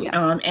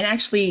 Yeah. And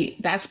actually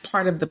that's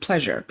part of the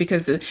pleasure,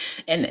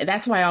 and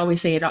that's why I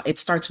always say it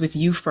starts with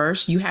you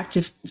first. You have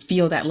to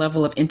feel that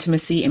level of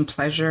intimacy and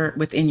pleasure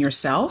within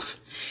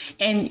yourself.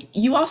 And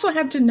you also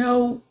have to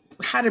know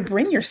how to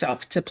bring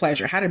yourself to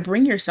pleasure, how to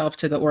bring yourself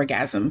to the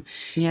orgasm.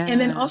 Yeah.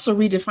 And then also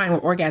redefine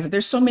what orgasm.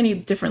 There's so many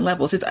different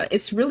levels.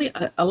 It's really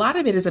a lot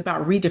of it is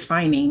about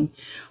redefining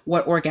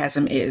what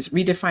orgasm is,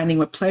 redefining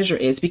what pleasure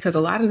is, because a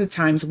lot of the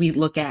times we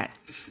look at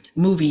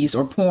movies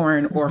or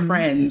porn or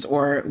friends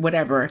or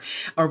whatever,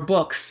 or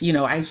books.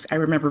 I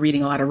remember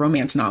reading a lot of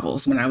romance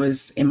novels when I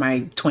was in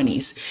my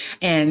 20s,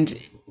 and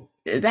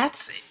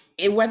that's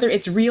whether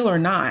it's real or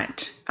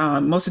not.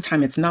 Most of the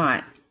time it's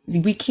not.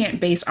 We can't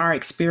base our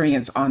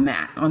experience on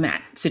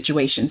that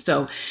situation.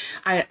 So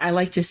I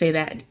like to say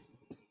that,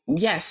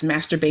 yes,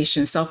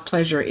 masturbation,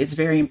 self-pleasure is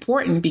very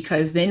important,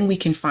 because then we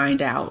can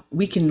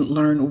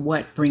learn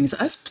what brings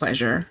us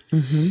pleasure.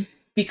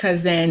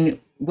 Because then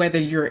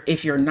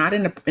if you're not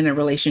in a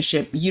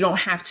relationship, you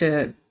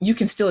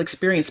can still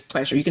experience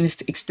pleasure. You can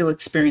still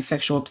experience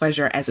sexual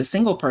pleasure as a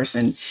single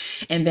person.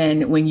 And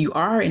then when you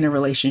are in a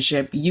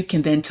relationship, you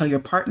can then tell your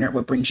partner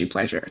what brings you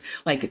pleasure,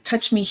 like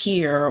touch me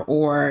here,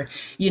 or,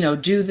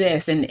 do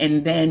this.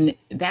 And then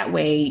that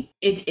way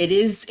it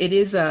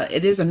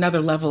is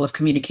another level of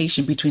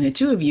communication between the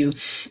two of you,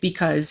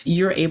 because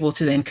you're able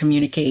to then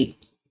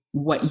communicate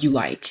what you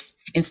like,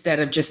 instead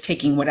of just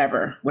taking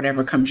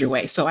whatever comes your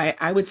way. So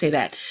I would say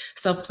that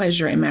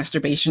self-pleasure and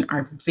masturbation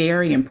are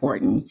very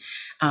important,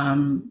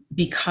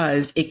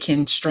 because it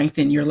can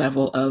strengthen your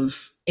level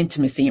of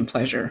intimacy and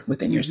pleasure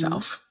within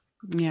yourself.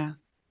 Yeah.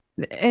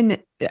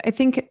 And I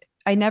think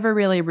I never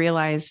really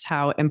realized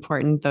how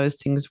important those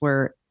things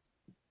were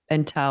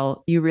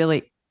until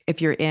if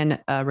you're in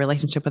a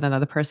relationship with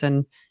another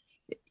person,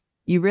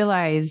 you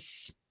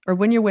realize, or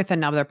when you're with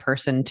another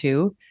person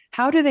too,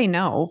 how do they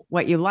know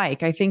what you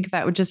like? I think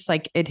that would just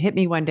it hit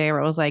me one day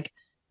where it was like,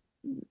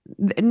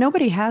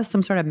 nobody has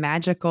some sort of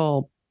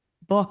magical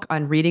book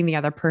on reading the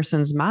other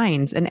person's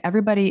minds, and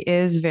everybody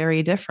is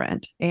very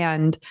different.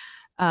 And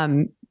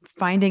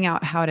finding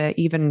out how to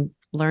even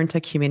learn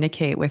to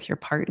communicate with your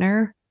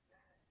partner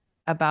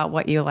about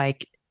what you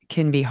like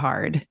can be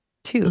hard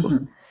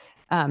too.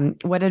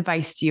 What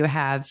advice do you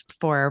have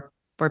for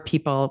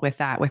people with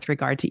that, with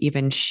regard to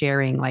even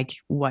sharing like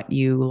what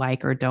you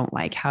like or don't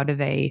like? How do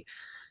they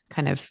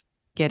kind of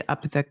get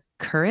up the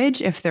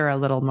courage if they're a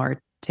little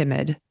more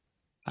timid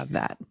of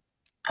that?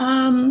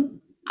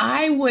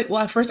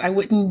 First, I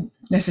wouldn't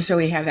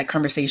necessarily have that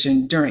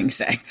conversation during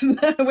sex.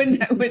 I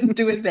wouldn't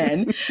do it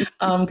then,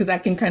 because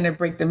that can kind of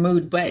break the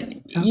mood. But,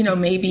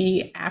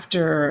 maybe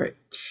after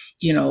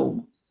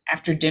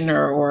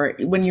dinner, or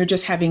when you're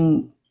just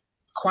having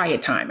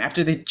quiet time,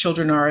 after the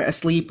children are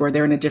asleep or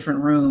they're in a different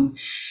room,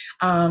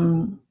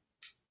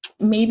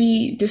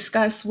 maybe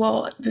discuss,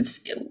 maybe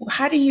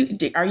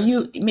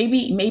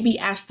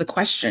ask the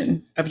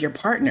question of your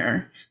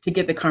partner to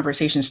get the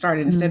conversation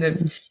started,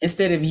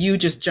 instead of you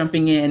just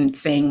jumping in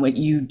saying what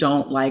you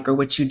don't like or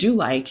what you do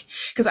like.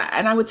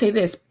 I would say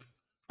this: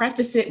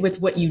 preface it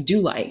with what you do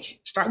like.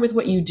 Start with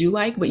what you do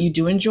like, what you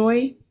do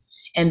enjoy,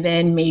 and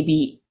then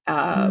maybe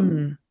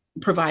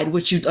provide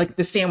what you like,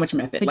 the sandwich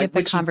method, to get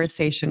the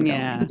conversation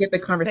going. To get the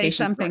conversation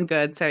say something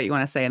good, say what you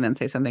want to say, and then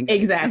say something good.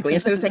 Exactly.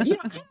 Instead of saying,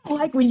 I don't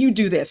like when you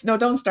do this. No,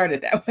 don't start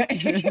it that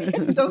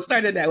way. Don't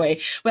start it that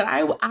way. But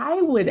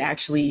I would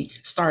actually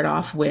start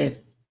off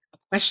with a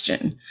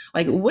question,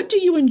 like, what do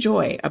you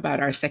enjoy about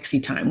our sexy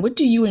time? What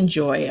do you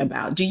enjoy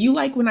about? Do you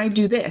like when I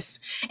do this?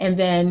 And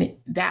then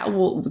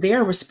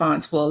their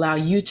response will allow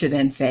you to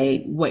then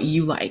say what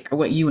you like or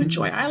what you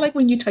enjoy. I like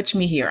when you touch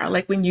me here. I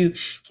like when you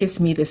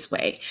kiss me this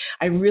way.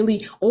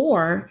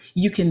 Or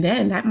you can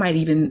then, that might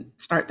even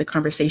start the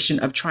conversation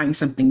of trying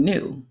something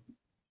new.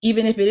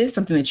 Even if it is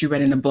something that you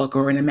read in a book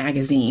or in a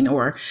magazine,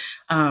 or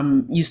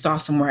you saw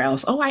somewhere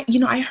else. Oh,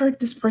 I heard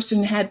this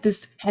person had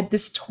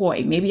this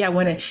toy. Maybe you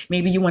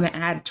want to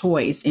add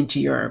toys into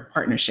your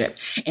partnership.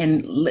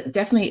 And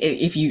definitely,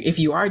 if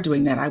you are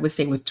doing that, I would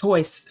say with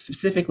toys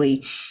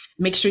specifically,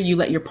 make sure you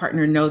let your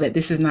partner know that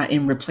this is not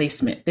in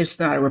replacement. There's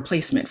not a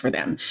replacement for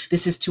them.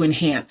 This is to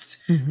enhance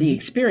the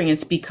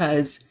experience,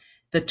 because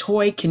the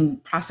toy can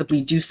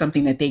possibly do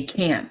something that they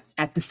can't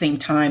at the same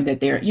time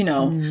that they're,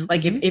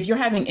 like if you're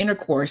having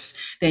intercourse,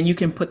 then you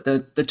can put the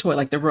toy,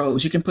 like the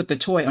rose, you can put the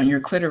toy on your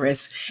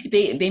clitoris.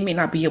 They may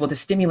not be able to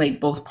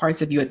stimulate both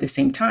parts of you at the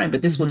same time,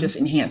 but this will just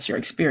enhance your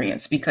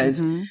experience,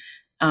 because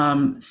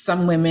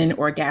some women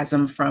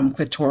orgasm from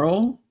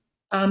clitoral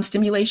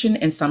stimulation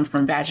and some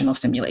from vaginal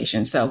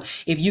stimulation. So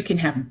if you can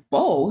have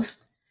both,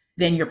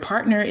 then your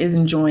partner is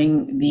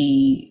enjoying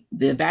the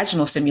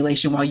vaginal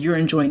stimulation while you're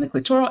enjoying the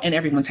clitoral, and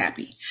everyone's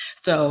happy.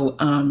 So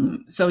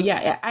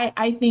yeah,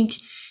 I think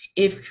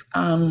if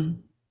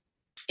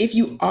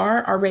you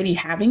are already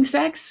having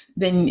sex,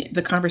 then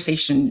the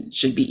conversation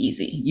should be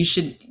easy.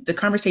 The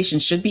conversation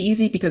should be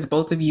easy, because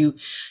both of you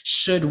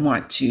should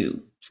want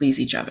to please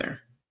each other.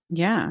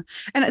 Yeah.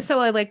 And so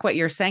I like what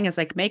you're saying is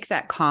like, make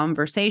that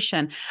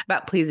conversation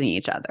about pleasing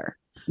each other.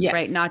 Yes.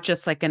 Right. Not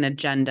just like an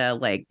agenda,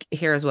 like,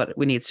 here's what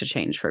needs to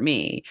change for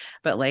me,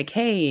 but like,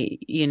 hey,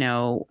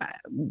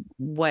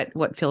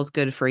 what feels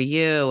good for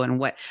you, and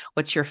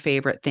what's your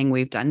favorite thing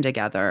we've done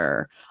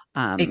together?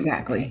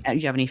 Exactly. Do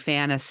you have any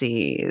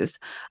fantasies?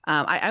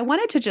 I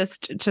wanted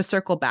to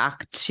circle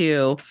back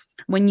to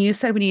when you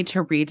said we need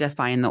to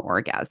redefine the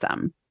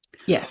orgasm.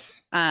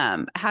 Yes.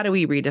 How do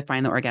we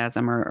redefine the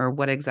orgasm, or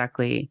what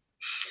exactly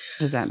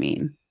does that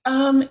mean?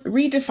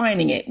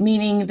 Redefining it,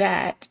 meaning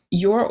that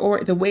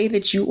the way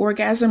that you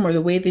orgasm, or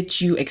the way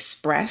that you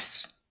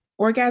express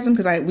orgasm,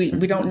 because we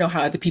don't know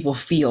how other people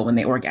feel when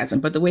they orgasm,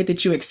 but the way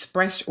that you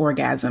express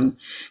orgasm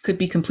could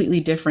be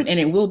completely different, and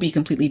it will be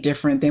completely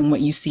different than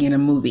what you see in a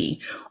movie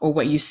or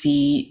what you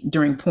see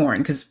during porn,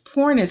 because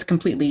porn is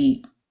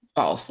completely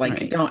false.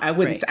 Like, I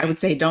would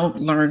say don't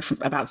learn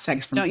about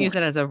sex from don't porn. Use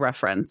it as a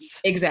reference.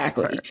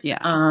 Exactly. Yeah.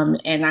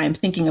 And I'm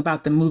thinking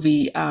about the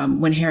movie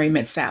When Harry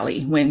Met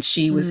Sally, when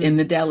she was in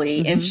the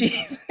deli and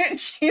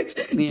she's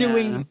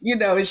doing,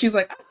 and she's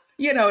like,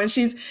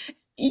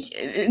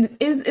 and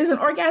is an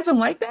orgasm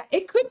like that?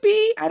 It could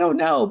be, I don't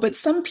know, but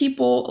some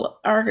people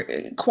are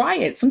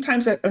quiet.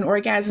 Sometimes an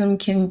orgasm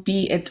can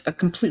be a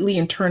completely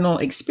internal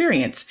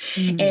experience.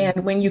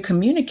 And when you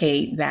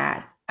communicate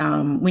that,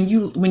 when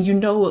you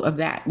know of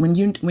that, when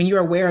you're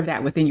aware of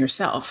that within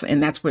yourself,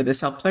 and that's where the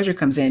self-pleasure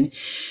comes in,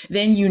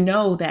 then you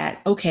know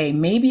that, okay,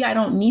 maybe I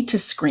don't need to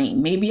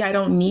scream. Maybe I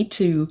don't need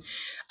to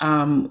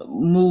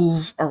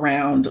move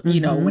around,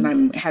 when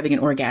I'm having an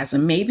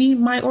orgasm. Maybe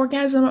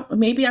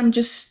I'm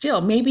just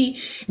still. Maybe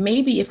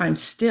if I'm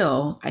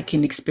still, I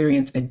can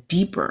experience a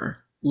deeper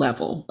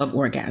level of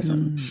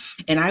orgasm.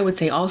 And I would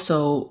say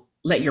also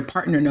let your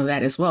partner know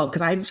that as well,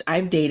 because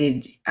I've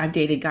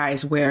dated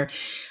guys where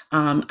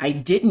I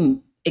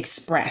didn't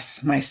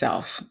express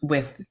myself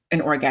with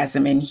an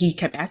orgasm. And he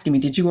kept asking me,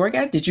 did you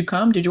orgasm? Did you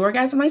come? Did you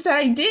orgasm? I said,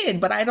 I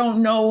did, but I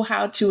don't know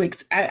how to,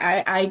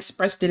 I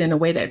expressed it in a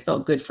way that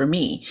felt good for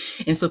me.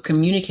 And so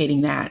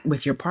communicating that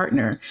with your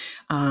partner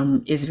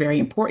is very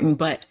important.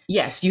 But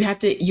yes, you have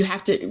to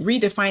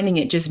redefining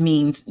it just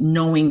means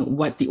knowing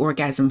what the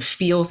orgasm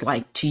feels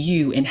like to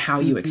you and how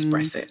you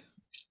express it.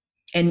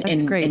 And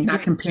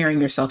not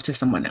comparing yourself to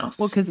someone else.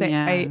 Well, because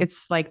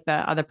it's like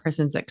the other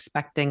person's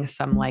expecting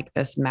some like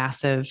this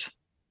massive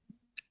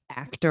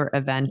act or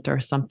event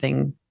or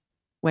something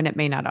when it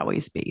may not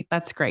always be.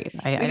 That's great.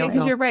 I don't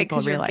know. You're right,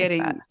 because you're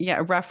getting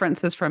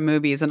references from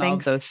movies and all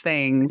of those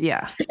things.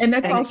 Yeah. And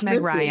that's all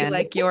Meg Ryan.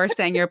 Like you're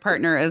saying your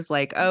partner is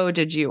like, oh,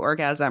 did you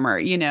orgasm?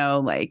 Or,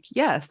 like,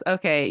 yes.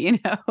 Okay.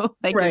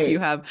 Like if you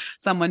have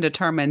someone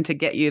determined to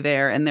get you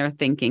there and they're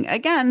thinking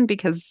again,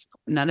 because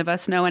none of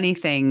us know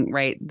anything,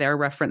 right? They're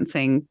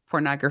referencing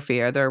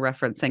pornography or they're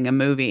referencing a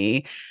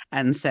movie.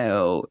 And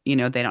so, they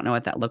don't know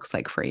what that looks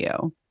like for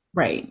you.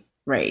 Right.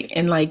 Right.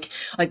 And like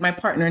my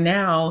partner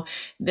now,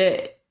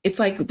 that it's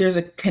like there's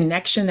a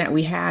connection that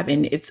we have,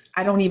 and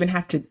I don't even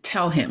have to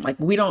tell him. Like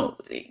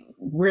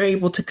we're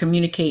able to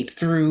communicate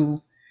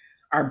through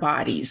our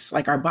bodies.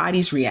 Like our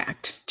bodies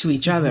react to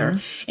each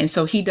other. And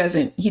so he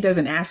doesn't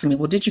ask me,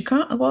 well, did you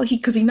come? Well,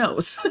 because he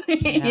knows.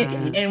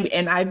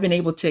 and I've been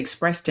able to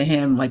express to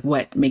him like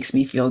what makes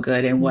me feel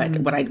good and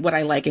what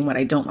I like and what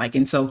I don't like.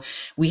 And so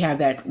we have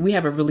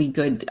a really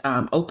good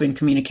open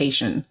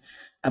communication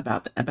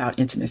about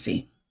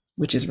intimacy,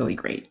 which is really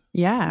great.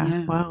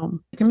 Yeah. Wow.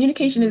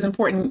 Communication is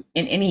important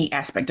in any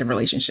aspect of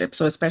relationship.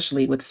 So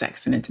especially with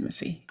sex and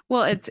intimacy.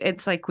 Well,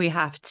 it's like we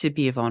have to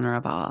be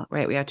vulnerable,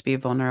 right? We have to be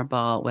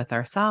vulnerable with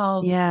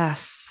ourselves.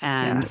 Yes.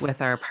 And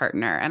with our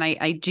partner. And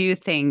I do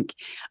think,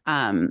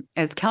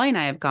 as Kelly and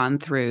I have gone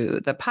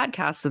through the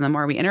podcast and the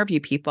more we interview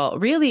people,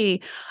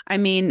 really, I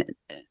mean,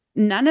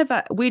 none of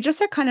us, we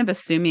just are kind of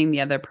assuming the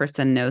other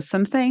person knows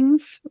some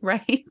things,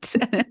 right?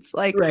 And it's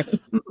like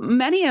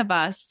many of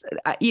us,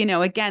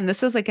 again,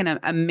 this is like an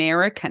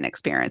American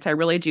experience. I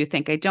really do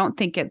think, I don't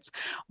think it's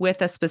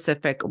with a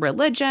specific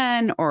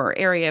religion or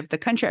area of the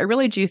country. I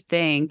really do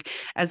think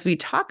as we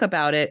talk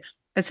about it,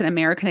 it's an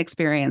American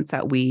experience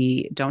that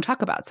we don't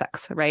talk about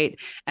sex, right?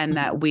 And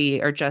that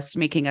we are just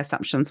making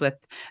assumptions with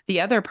the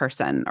other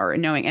person or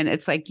knowing. And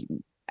it's like,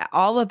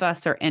 all of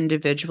us are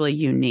individually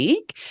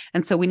unique.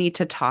 And so we need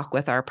to talk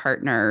with our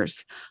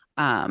partners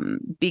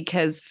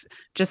because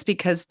just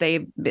because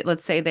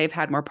let's say they've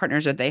had more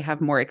partners or they have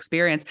more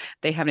experience,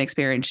 they haven't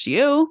experienced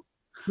you.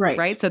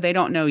 Right. So they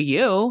don't know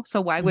you.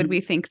 So why would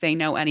we think they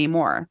know any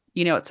more?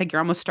 It's like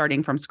you're almost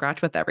starting from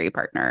scratch with every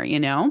partner,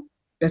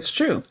 That's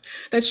true.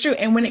 That's true.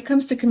 And when it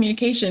comes to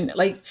communication,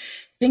 like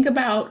think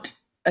about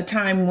a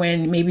time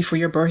when maybe for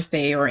your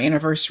birthday or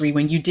anniversary,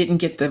 when you didn't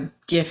get the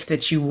gift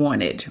that you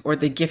wanted or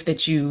the gift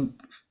that you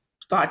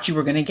thought you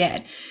were going to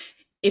get.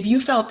 If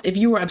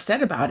you were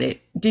upset about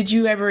it, did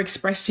you ever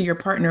express to your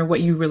partner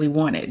what you really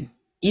wanted?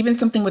 Even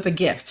something with a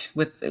gift,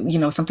 with,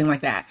 something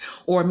like that,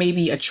 or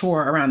maybe a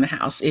chore around the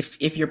house.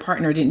 If your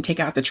partner didn't take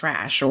out the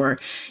trash or,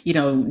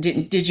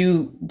 did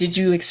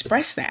you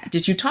express that?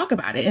 Did you talk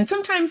about it? And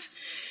sometimes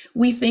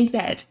we think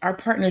that our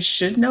partners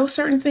should know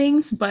certain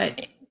things,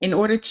 but in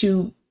order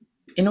to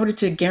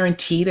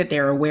guarantee that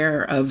they're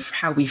aware of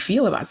how we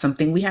feel about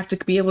something, we have to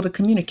be able to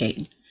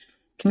communicate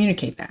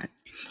that.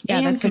 Yeah,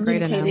 and that's a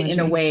great analogy. It in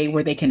a way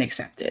where they can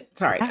accept it.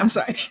 Sorry, I'm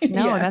sorry.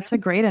 No, that's a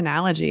great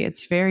analogy.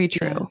 It's very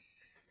true.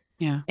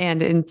 Yeah.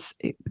 And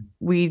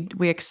we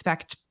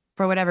expect,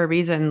 for whatever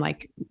reason,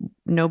 like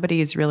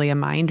nobody is really a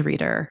mind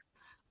reader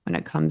when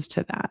it comes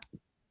to that.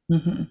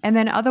 And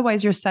then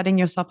otherwise you're setting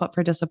yourself up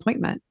for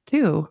disappointment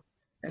too.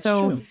 That's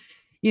so,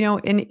 true.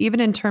 and even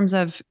in terms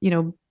of,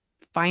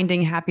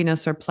 finding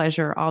happiness or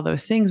pleasure, all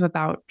those things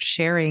without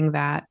sharing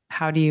that,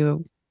 you're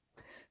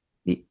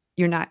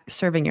not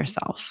serving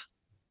yourself.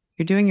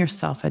 You're doing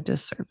yourself a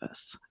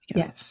disservice.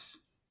 Yes,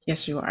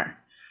 you are.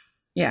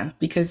 Yeah.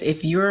 Because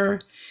if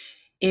you've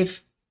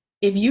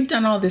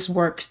done all this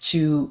work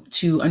to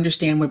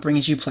understand what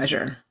brings you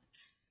pleasure,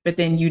 but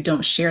then you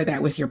don't share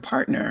that with your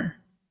partner,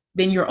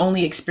 then you're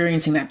only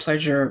experiencing that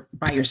pleasure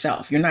by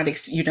yourself.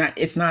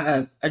 It's not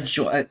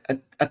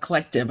a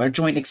collective or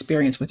joint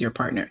experience with your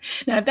partner.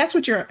 Now,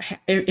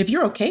 if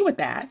you're okay with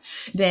that,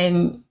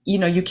 then,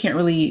 you can't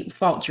really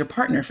fault your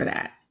partner for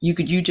that. You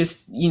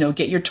just,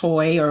 get your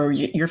toy or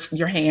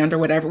your hand or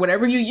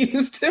whatever you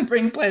use to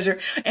bring pleasure.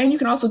 And you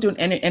can also do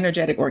an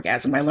energetic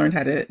orgasm. I learned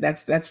how to,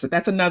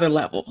 that's another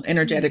level,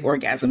 energetic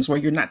orgasms where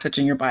you're not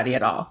touching your body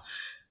at all.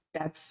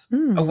 That's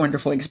a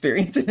wonderful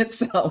experience in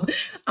itself.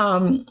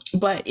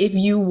 But if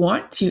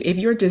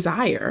your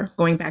desire,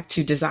 going back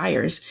to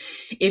desires,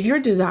 if your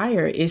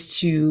desire is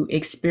to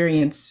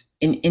experience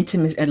an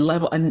intimate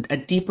a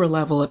deeper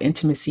level of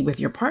intimacy with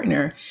your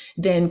partner,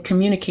 then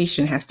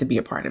communication has to be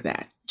a part of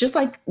that. Just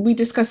like we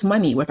discuss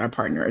money with our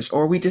partners,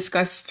 or we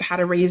discuss how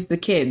to raise the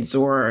kids,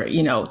 or,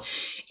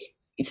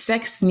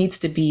 sex needs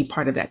to be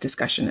part of that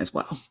discussion as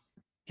well.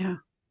 Yeah.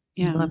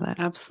 I love that.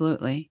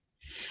 Absolutely.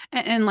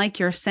 And like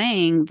you're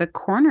saying, the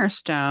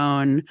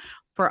cornerstone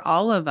for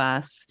all of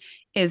us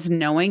is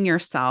knowing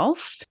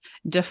yourself,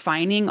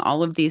 defining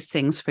all of these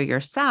things for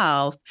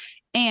yourself,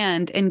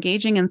 and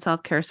engaging in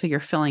self-care so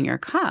you're filling your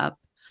cup.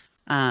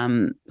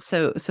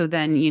 So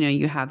then,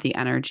 you have the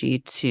energy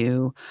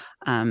to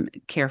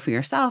care for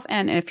yourself.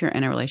 And if you're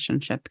in a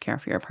relationship, care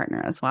for your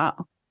partner as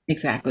well.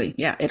 Exactly.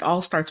 Yeah. It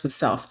all starts with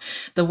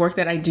self. The work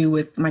that I do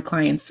with my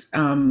clients,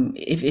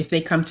 if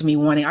they come to me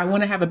wanting, I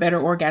want to have a better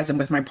orgasm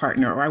with my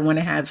partner, or I want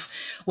to have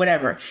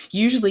whatever,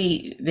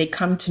 usually they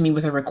come to me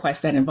with a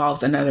request that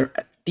involves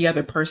the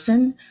other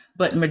person,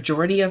 but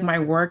majority of my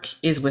work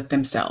is with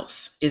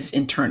themselves, is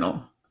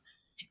internal.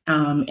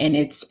 And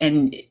it's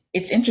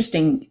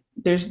interesting.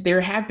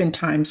 There have been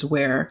times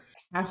where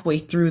halfway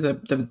through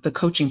the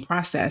coaching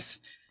process,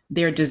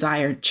 their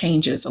desire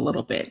changes a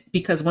little bit,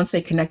 because once they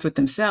connect with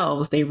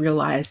themselves, they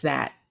realize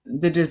that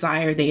the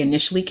desire they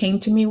initially came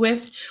to me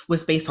with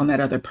was based on that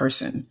other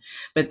person.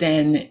 But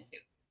then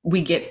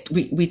we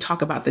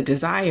talk about the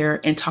desire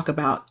and talk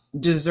about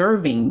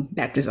deserving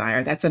that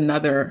desire. That's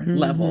another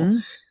level.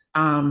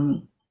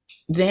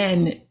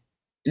 Then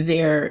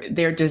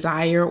their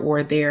desire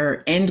or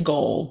their end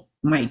goal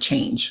might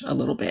change a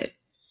little bit.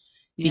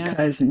 Yeah.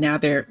 Because now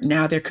they're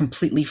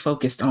completely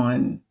focused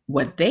on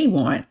what they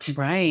want.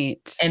 Right.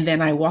 And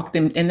then I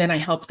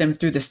help them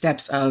through the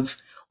steps of,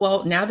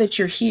 well, now that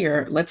you're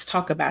here, let's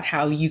talk about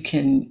how you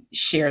can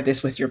share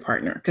this with your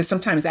partner. Because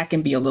sometimes that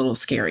can be a little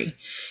scary.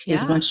 Yeah.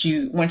 Is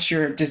once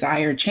your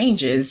desire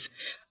changes,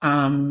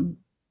 you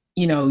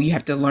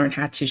have to learn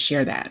how to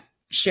share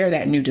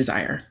that new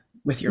desire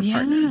with your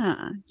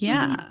partner.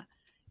 Yeah.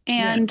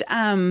 Mm-hmm.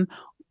 And,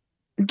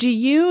 do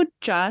you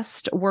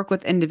just work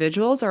with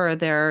individuals, or are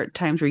there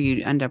times where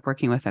you end up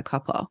working with a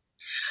couple?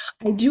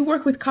 I do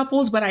work with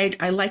couples, but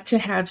I like to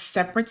have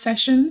separate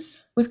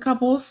sessions with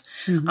couples,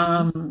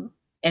 and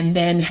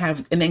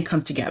then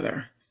come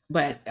together.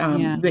 But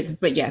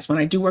yes, when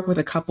I do work with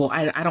a couple,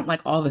 I don't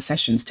like all the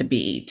sessions to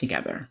be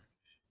together.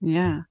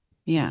 Yeah.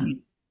 Yeah. Mm-hmm.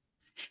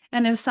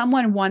 And if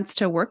someone wants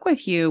to work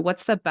with you,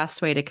 what's the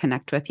best way to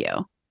connect with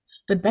you?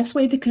 The best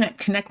way to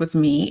connect with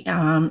me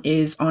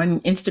is on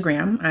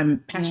Instagram. I'm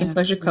Passion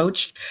Pleasure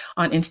Coach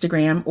on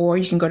Instagram, or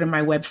you can go to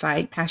my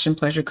website,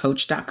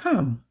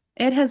 passionpleasurecoach.com.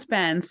 It has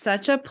been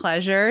such a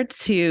pleasure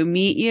to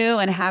meet you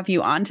and have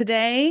you on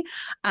today.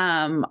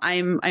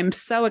 I'm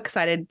so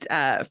excited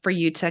for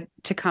you to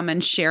come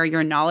and share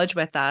your knowledge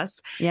with us.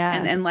 Yeah.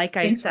 And like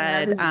I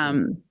said,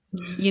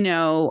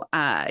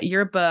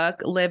 your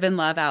book, Live and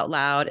Love Out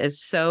Loud,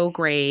 is so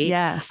great.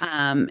 Yes.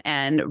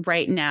 And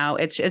right now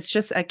it's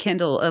just a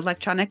Kindle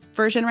electronic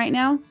version right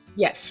now.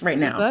 Yes, right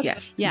now.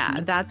 Yes. Yeah,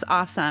 that's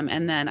awesome.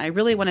 And then I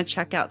really want to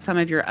check out some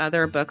of your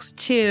other books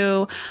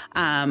too.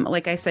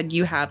 Like I said,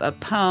 you have a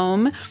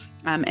poem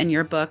in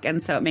your book,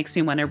 and so it makes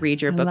me want to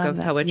read your book of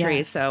poetry.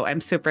 Yes. So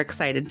I'm super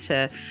excited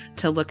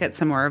to look at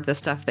some more of the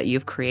stuff that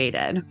you've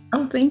created.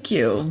 Oh, thank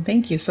you.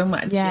 Thank you so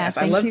much. Yeah, yes,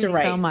 I love to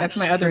write. So that's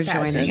my other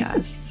passion. Joining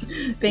us.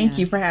 Thank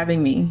you for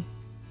having me.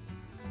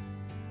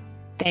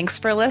 Thanks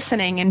for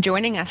listening and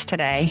joining us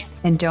today.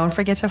 And don't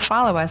forget to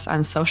follow us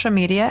on social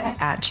media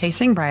at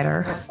Chasing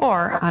Brighter,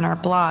 or on our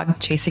blog,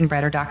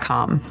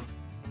 chasingbrighter.com.